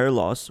for hair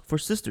loss for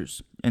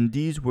sisters? And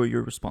these were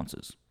your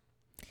responses.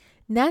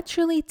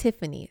 Naturally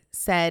Tiffany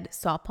said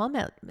saw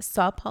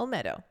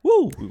palmetto.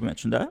 Woo, we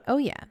mentioned that. Oh,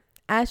 yeah.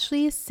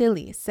 Ashley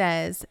Silly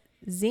says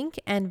zinc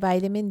and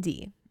vitamin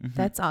D. Mm-hmm.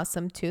 That's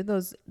awesome too.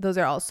 Those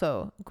are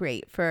also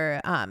great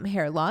for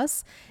hair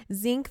loss.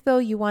 Zinc, though,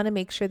 you want to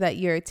make sure that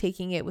you're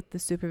taking it with the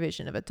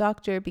supervision of a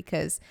doctor,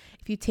 because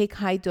if you take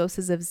high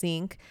doses of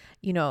zinc,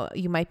 you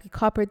might be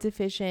copper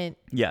deficient.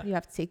 Yeah. You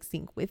have to take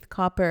zinc with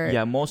copper.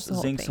 Yeah, most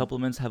zinc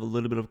supplements have a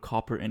little bit of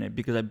copper in it,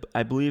 because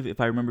I believe,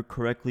 if I remember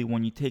correctly,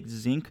 when you take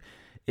zinc,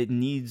 it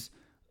needs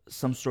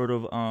some sort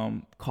of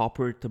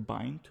copper to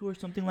bind to or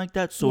something like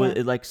that, so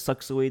it like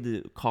sucks away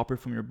the copper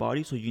from your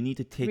body, so you need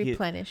to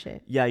replenish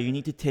it. Yeah, you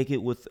need to take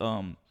it with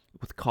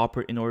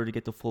copper in order to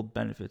get the full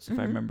benefits, if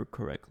I remember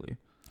correctly.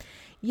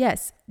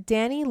 Yes.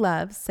 Danny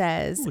Love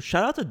says,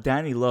 shout out to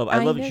Danny Love. I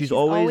love it. She's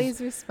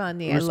always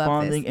responding. I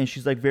love this. And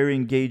she's like very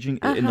engaging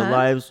in the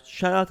lives.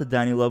 Shout out to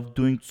Danny Love,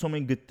 doing so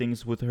many good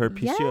things with her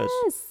PCOS.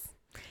 Yes.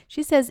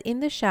 She says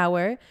in the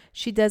shower,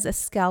 she does a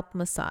scalp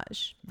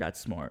massage. That's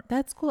smart.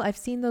 That's cool. I've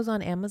seen those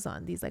on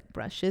Amazon. These like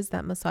brushes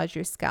that massage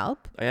your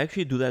scalp. I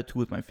actually do that too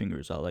with my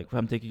fingers. I'll if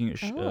I'm taking a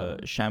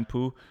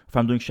shampoo, if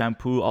I'm doing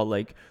shampoo, I'll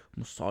like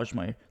massage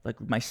my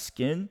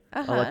skin.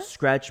 I'll like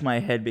scratch my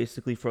head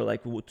basically for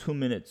like 2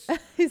 minutes.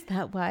 Is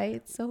that why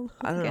it's so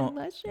long and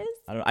luscious?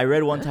 I don't know. I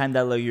read one time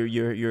that like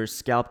your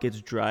scalp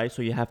gets dry,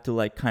 so you have to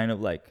like kind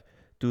of like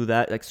do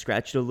that, like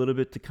scratch it a little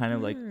bit to kind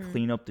of like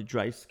clean up the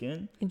dry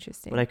skin.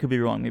 Interesting. But I could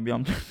be wrong. Maybe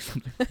I'm doing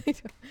something.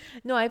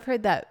 No, I've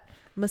heard that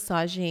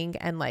massaging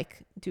and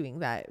like doing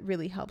that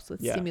really helps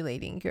with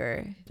stimulating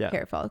your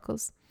hair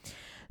follicles.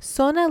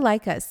 Sona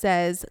Laika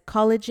says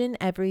collagen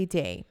every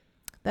day.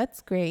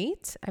 That's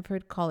great. I've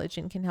heard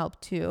collagen can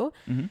help too.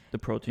 Mm-hmm. The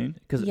protein,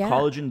 because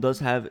collagen does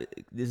have,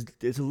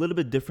 it's a little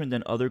bit different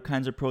than other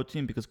kinds of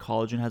protein, because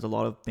collagen has a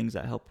lot of things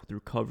that help with the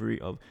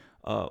recovery of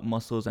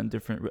muscles and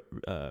different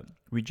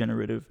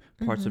regenerative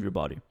parts of your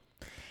body.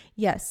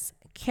 Yes.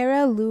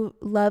 Kara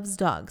Loves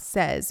Dog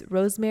says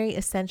rosemary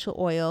essential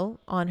oil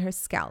on her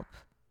scalp.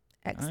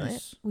 Excellent.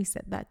 Nice. We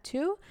said that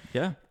too.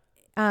 Yeah.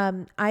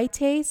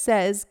 Ite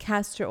says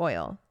castor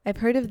oil. I've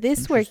heard of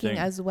this working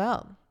as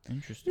well.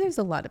 Interesting. There's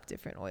a lot of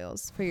different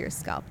oils for your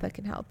scalp that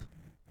can help.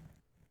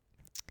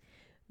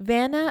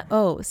 Vanna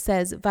O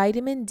says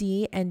vitamin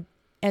D and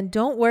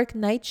don't work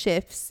night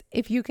shifts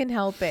if you can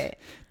help it.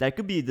 That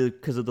could be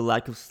because of the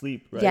lack of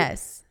sleep, right?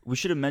 Yes. We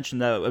should have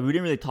mentioned that. We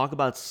didn't really talk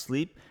about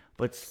sleep,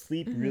 but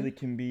sleep really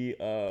can be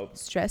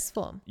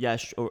stressful. Yeah,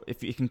 or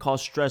if it can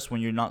cause stress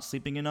when you're not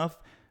sleeping enough.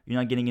 You're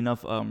not getting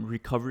enough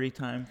recovery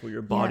time for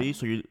your body,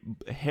 so your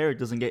hair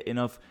doesn't get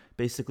enough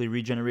basically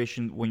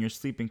regeneration when you're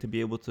sleeping to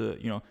be able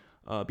to,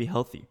 be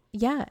healthy.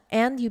 Yeah,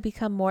 and you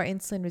become more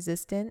insulin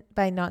resistant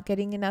by not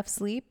getting enough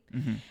sleep.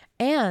 Mm-hmm.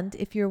 And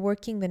if you're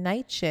working the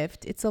night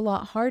shift, it's a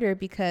lot harder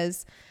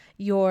because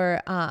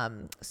your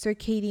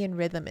circadian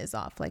rhythm is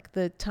off. Like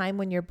the time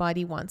when your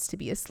body wants to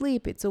be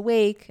asleep, it's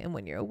awake. And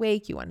when you're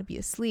awake, you want to be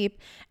asleep.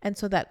 And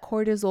so that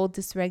cortisol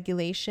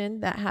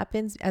dysregulation that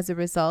happens as a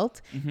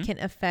result can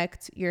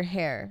affect your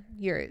hair,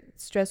 your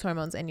stress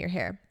hormones and your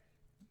hair.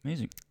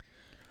 Amazing.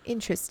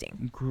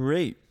 Interesting.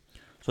 Great.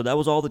 So that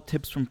was all the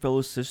tips from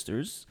fellow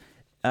sisters.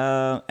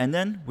 And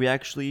then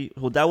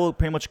that will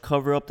pretty much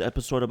cover up the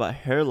episode about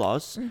hair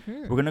loss.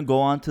 Mm-hmm. We're going to go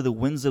on to the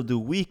wins of the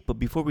week. But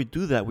before we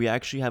do that, we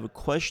actually have a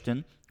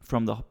question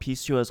from the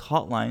PCOS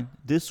hotline.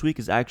 This week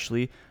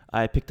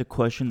I picked a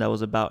question that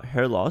was about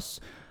hair loss.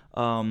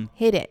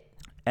 Hit it.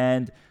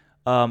 And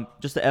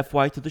just a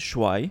FY to the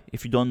schwy,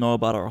 if you don't know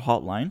about our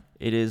hotline,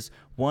 it is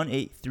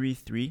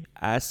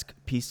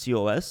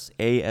 1-833-ASK-PCOS,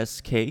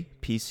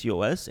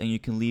 ASK-PCOS, and you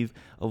can leave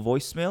a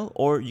voicemail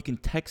or you can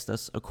text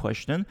us a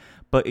question.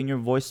 But in your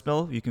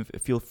voicemail, you can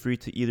feel free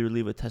to either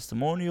leave a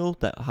testimonial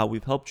that how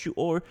we've helped you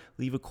or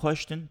leave a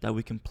question that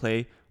we can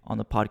play on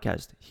the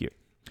podcast here.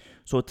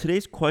 So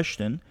today's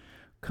question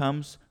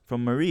comes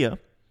from Maria,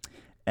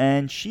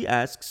 and she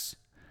says,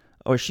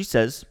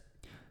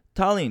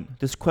 Tallene,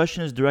 this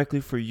question is directly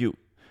for you.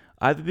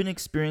 I've been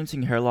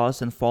experiencing hair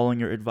loss and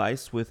following your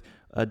advice with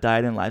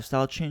diet and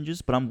lifestyle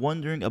changes, but I'm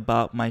wondering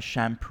about my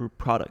shampoo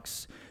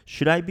products.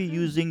 Should I be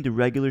using the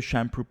regular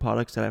shampoo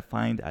products that I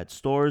find at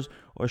stores,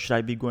 or should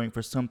I be going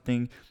for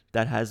something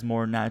that has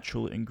more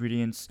natural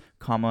ingredients,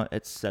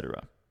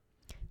 etc.?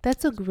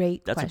 That's a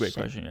great question. That's a great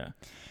question, yeah.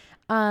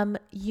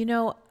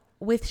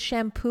 With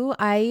shampoo,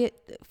 I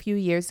a few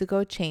years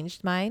ago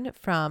changed mine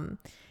from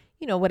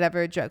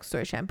whatever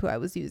drugstore shampoo I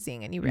was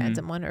using, any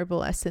random one,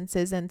 herbal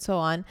essences and so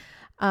on.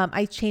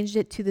 I changed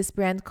it to this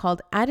brand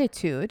called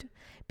Attitude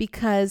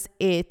because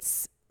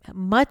it's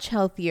much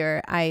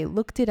healthier. I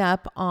looked it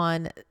up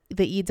on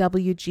the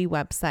EWG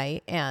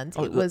website and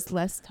it was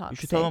less toxic.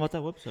 You should tell them about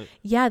that website.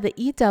 Yeah, the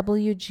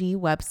EWG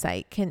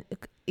website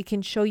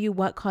can show you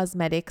what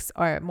cosmetics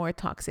are more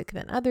toxic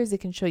than others. It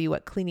can show you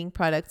what cleaning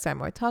products are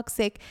more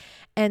toxic.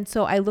 And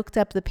so I looked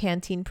up the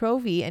Pantene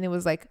Pro-V and it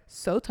was like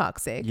so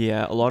toxic.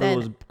 Yeah, a lot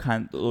of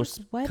those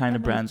kind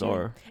of brands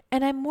are.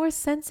 And I'm more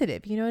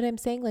sensitive. You know what I'm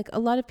saying? Like a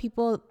lot of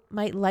people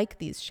might like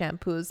these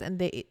shampoos and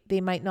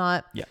they might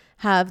not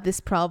have this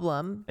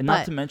problem. And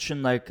not to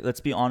mention, like, let's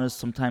be honest,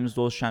 sometimes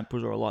those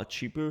shampoos are a lot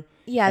cheaper.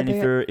 Yeah. And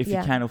if you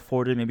can't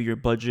afford it, maybe your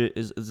budget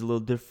is a little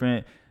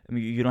different. I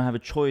mean, you don't have a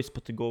choice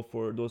but to go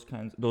for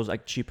those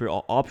like cheaper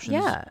options.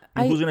 Yeah.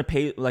 Who's gonna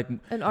pay like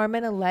an arm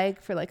and a leg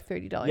for like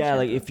 $30? Yeah, shampoo.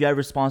 like if you have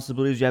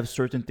responsibilities, you have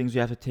certain things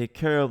you have to take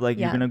care of. Like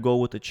you're gonna go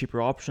with the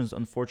cheaper options.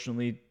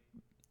 Unfortunately,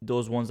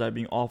 those ones that are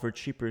being offered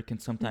cheaper can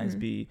sometimes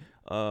be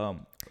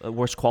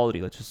worse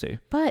quality, let's just say.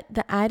 But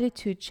the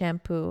Attitude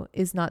shampoo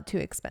is not too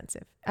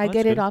expensive. I that's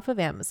get good. it off of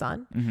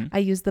Amazon. I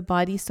use the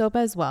body soap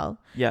as well.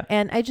 Yeah.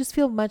 And I just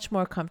feel much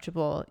more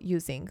comfortable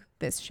using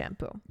this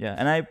shampoo. Yeah,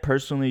 and I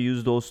personally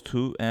use those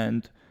too.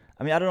 And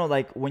I mean, I don't know,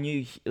 like when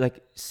you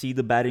like see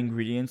the bad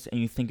ingredients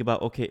and you think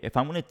about, okay, if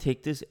I'm gonna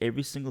take this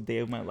every single day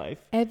of my life,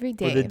 every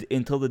day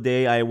until the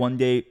day I one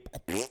day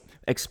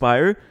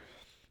expire,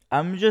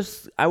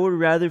 I would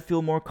rather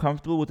feel more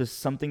comfortable with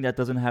something that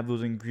doesn't have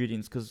those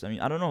ingredients. Because I mean,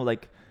 I don't know,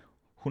 like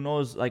who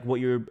knows like what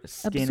your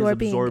skin is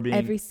absorbing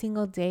every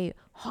single day.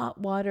 Hot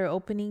water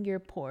opening your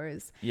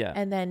pores. Yeah.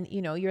 And then,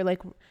 you're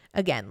like,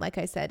 again, like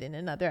I said in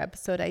another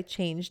episode, I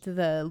changed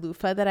the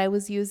loofah that I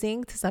was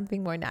using to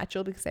something more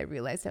natural because I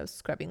realized I was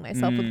scrubbing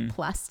myself with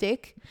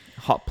plastic.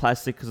 Hot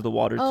plastic because of the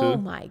water too. Oh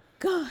my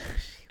gosh.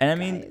 And I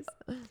mean,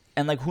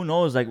 and like who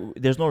knows, like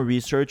there's no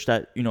research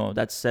that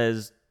that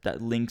says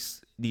that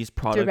links these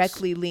products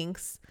directly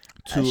links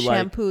to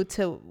shampoo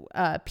to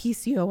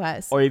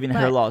PCOS or even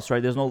hair loss,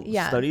 right? There's no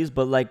studies,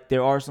 but like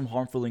there are some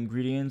harmful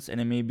ingredients,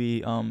 and it may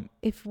be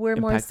if we're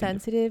more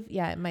sensitive,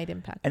 it might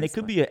impact. And it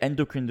could be an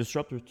endocrine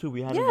disruptor too.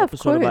 We had an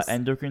episode about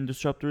endocrine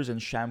disruptors, and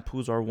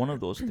shampoos are one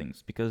of those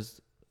things because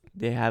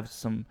they have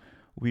some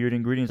weird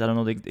ingredients. I don't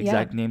know the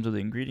exact names of the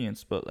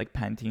ingredients, but like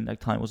Pantene, like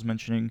Tanya was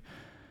mentioning,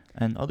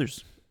 and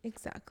others.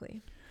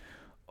 Exactly.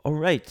 All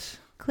right.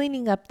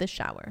 Cleaning up the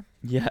shower.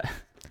 Yeah.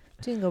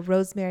 Doing a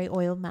rosemary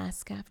oil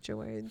mask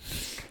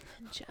afterwards.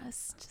 And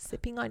just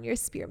sipping on your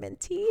spearmint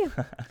tea.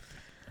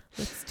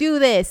 Let's do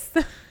this.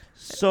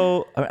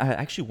 So I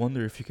actually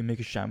wonder if you can make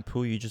a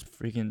shampoo. You just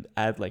freaking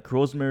add like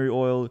rosemary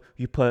oil.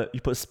 You put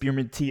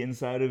spearmint tea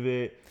inside of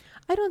it.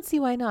 I don't see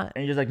why not.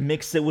 And you just like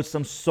mix it with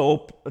some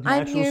soap,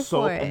 natural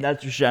soap, and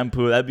that's your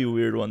shampoo. That'd be a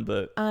weird one,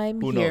 but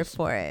I'm here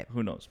for it.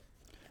 Who knows?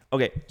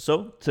 Okay,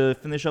 so to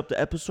finish up the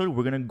episode,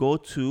 we're gonna go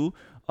to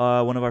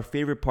one of our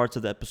favorite parts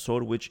of the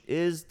episode, which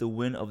is the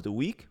win of the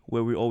week,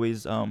 where we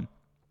always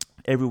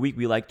every week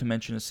we like to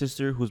mention a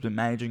sister who's been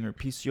managing her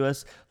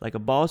PCOS like a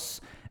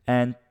boss.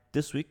 And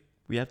this week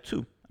we have two.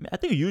 I mean, I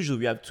think usually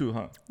we have two,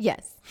 huh?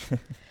 Yes.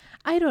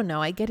 I don't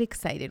know. I get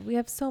excited. We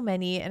have so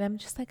many, and I'm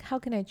just like, how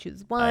can I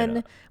choose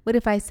one? What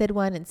if I said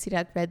one and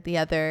Sirak read the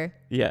other?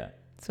 Yeah.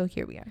 So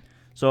here we are.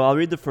 So I'll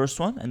read the first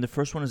one, and the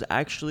first one is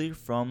actually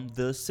from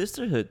the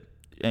sisterhood.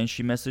 And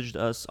she messaged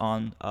us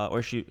on,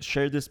 or she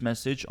shared this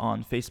message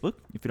on Facebook.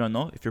 If you don't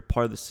know, if you're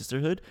part of the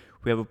sisterhood,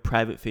 we have a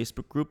private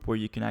Facebook group where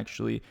you can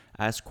actually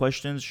ask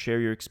questions, share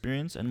your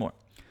experience, and more.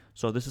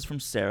 So this is from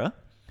Sarah.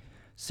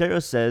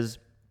 Sarah says,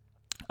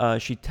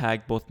 she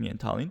tagged both me and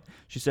Tallene.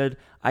 She said,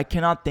 I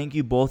cannot thank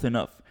you both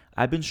enough.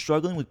 I've been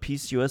struggling with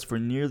PCOS for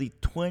nearly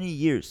 20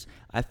 years.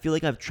 I feel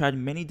like I've tried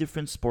many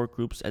different support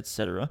groups,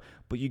 etc.,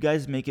 but you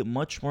guys make it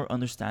much more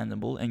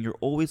understandable, and you're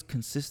always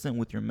consistent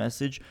with your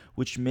message,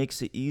 which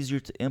makes it easier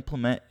to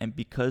implement. And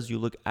because you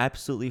look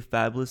absolutely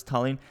fabulous,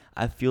 Tallene,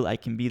 I feel I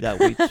can be that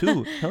way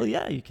too. Hell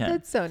yeah, you can.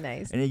 That's so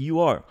nice. And you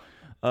are,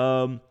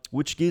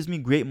 which gives me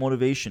great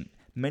motivation.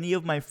 Many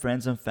of my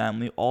friends and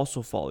family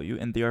also follow you,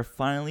 and they are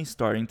finally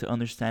starting to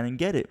understand and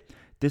get it.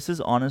 This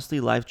is honestly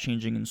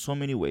life-changing in so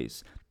many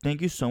ways.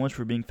 Thank you so much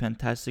for being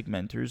fantastic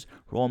mentors,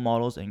 role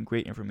models, and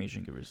great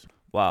information givers.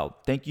 Wow.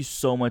 Thank you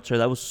so much, sir.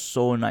 That was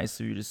so nice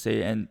of you to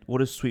say. And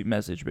what a sweet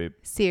message, babe.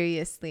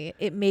 Seriously.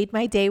 It made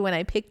my day when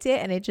I picked it,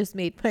 and it just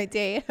made my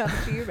day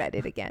after you read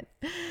it again.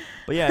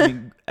 But yeah,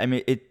 I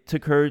mean, it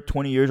took her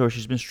 20 years, or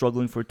she's been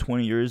struggling for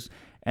 20 years.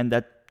 And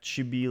that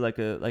should be like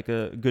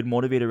a good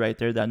motivator right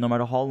there, that no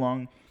matter how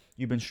long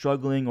you've been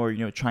struggling or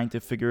trying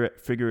to figure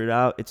it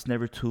out, it's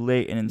never too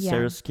late. And in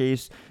Sarah's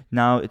case,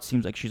 now it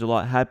seems like she's a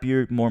lot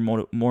happier, more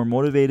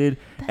motivated.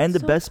 And the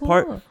best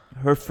part,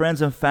 her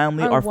friends and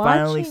family are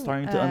finally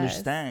starting to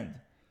understand.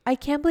 I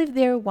can't believe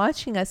they're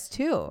watching us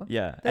too.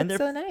 Yeah. That's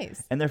so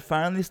nice. And they're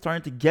finally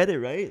starting to get it,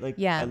 right?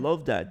 Like, I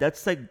love that.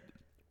 That's like,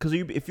 because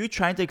if you're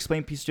trying to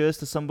explain PCOS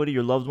to somebody,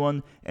 your loved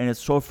one, and it's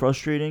so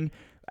frustrating,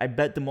 I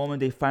bet the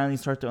moment they finally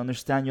start to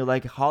understand, you're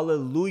like,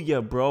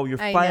 hallelujah, bro.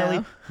 You're I finally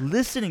know.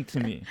 listening to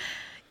me.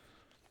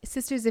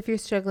 Sisters, if you're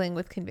struggling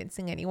with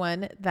convincing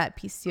anyone that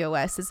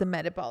PCOS is a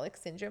metabolic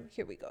syndrome,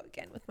 here we go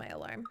again with my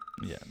alarm.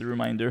 Yeah, the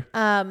reminder.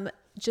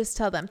 Just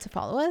tell them to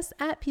follow us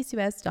at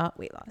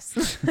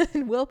PCOS.weightloss.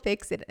 And we'll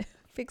fix it.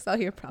 Fix all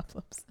your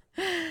problems.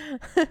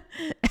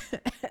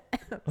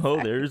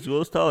 Oh, there's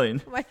Will's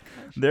telling. Oh my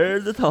gosh.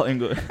 There's the telling.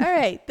 Good. All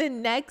right, the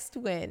next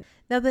win.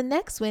 Now, the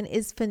next win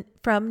is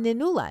from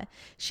Ninula.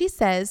 She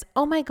says,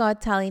 oh my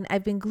God, Talene,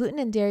 I've been gluten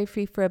and dairy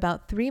free for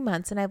about 3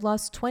 months and I've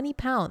lost 20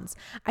 pounds.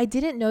 I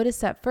didn't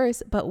notice at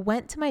first, but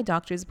went to my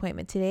doctor's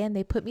appointment today and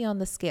they put me on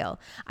the scale.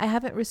 I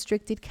haven't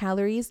restricted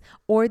calories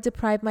or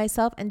deprived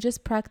myself and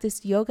just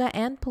practiced yoga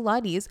and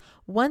Pilates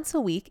once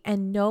a week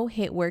and no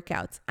HIIT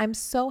workouts. I'm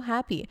so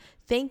happy.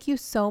 Thank you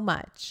so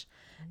much.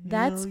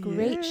 That's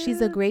great.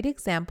 She's a great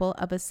example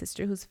of a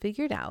sister who's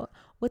figured out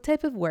what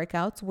type of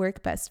workouts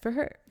work best for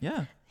her.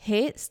 Yeah.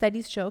 HIIT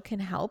studies show can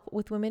help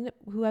with women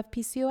who have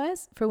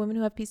PCOS,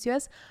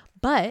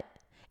 but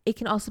it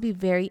can also be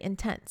very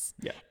intense.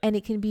 Yeah. And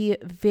it can be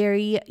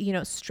very,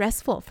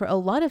 stressful for a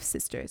lot of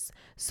sisters.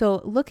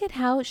 So look at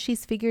how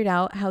she's figured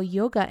out how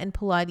yoga and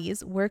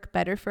Pilates work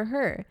better for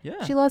her.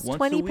 Yeah. She lost Once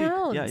 20 a week.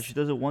 pounds. Yeah, she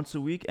does it once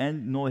a week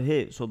and no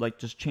HIIT. So like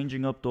just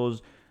changing up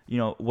those,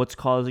 what's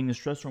causing the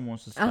stress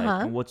hormones to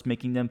spike and what's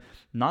making them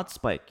not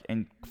spike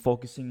and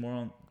focusing more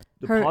on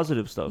the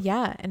positive stuff.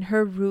 Yeah, and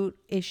her root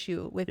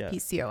issue with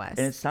PCOS.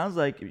 And it sounds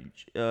like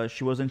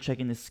she wasn't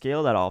checking the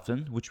scale that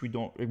often, which we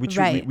don't.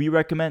 We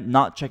recommend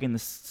not checking the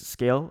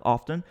scale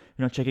often.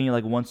 Checking it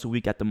like once a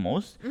week at the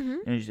most. Mm-hmm.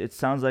 And it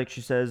sounds like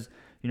she says,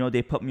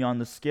 they put me on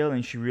the scale,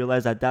 and she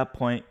realized at that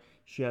point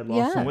she had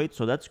lost some weight.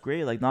 So that's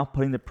great. Like not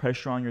putting the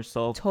pressure on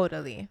yourself.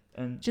 Totally.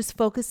 And just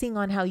focusing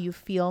on how you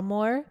feel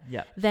more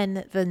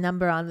than the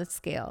number on the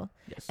scale.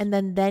 Yes. And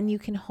then you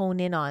can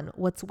hone in on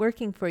what's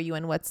working for you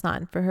and what's not.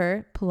 And for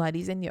her,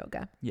 Pilates and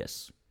yoga.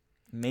 Yes.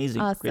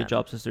 Amazing. Awesome. Great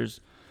job,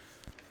 sisters.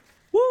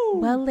 Woo!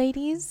 Well,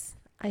 ladies,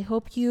 I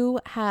hope you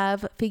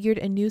have figured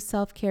a new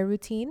self-care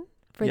routine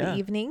for the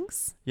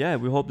evenings. Yeah,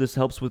 we hope this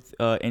helps with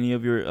any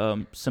of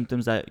your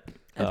symptoms that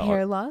of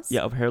hair loss.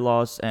 Yeah, of hair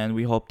loss. And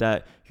we hope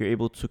that you're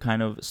able to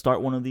kind of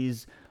start one of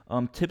these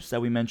tips that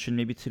we mentioned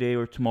maybe today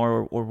or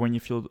tomorrow or when you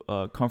feel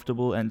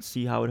comfortable and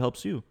see how it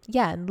helps you.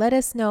 Yeah, and let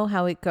us know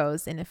how it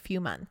goes in a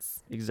few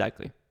months.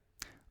 Exactly.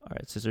 All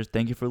right, sisters,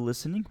 thank you for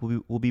listening.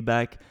 We'll be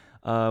back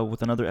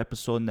with another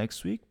episode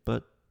next week,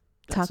 but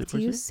talk to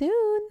you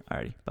soon.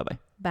 Alrighty, bye-bye.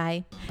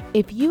 Bye.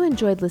 If you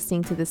enjoyed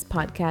listening to this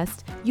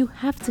podcast, you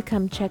have to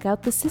come check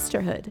out The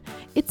Sisterhood.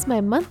 It's my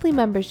monthly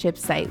membership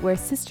site where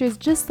sisters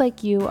just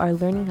like you are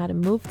learning how to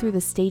move through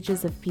the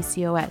stages of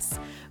PCOS.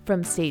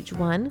 From stage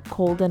 1,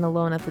 cold and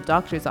alone at the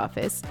doctor's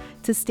office,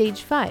 to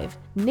stage 5,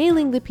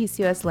 nailing the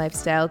PCOS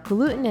lifestyle,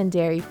 gluten and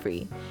dairy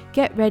free.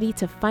 Get ready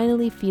to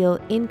finally feel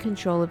in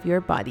control of your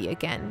body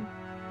again.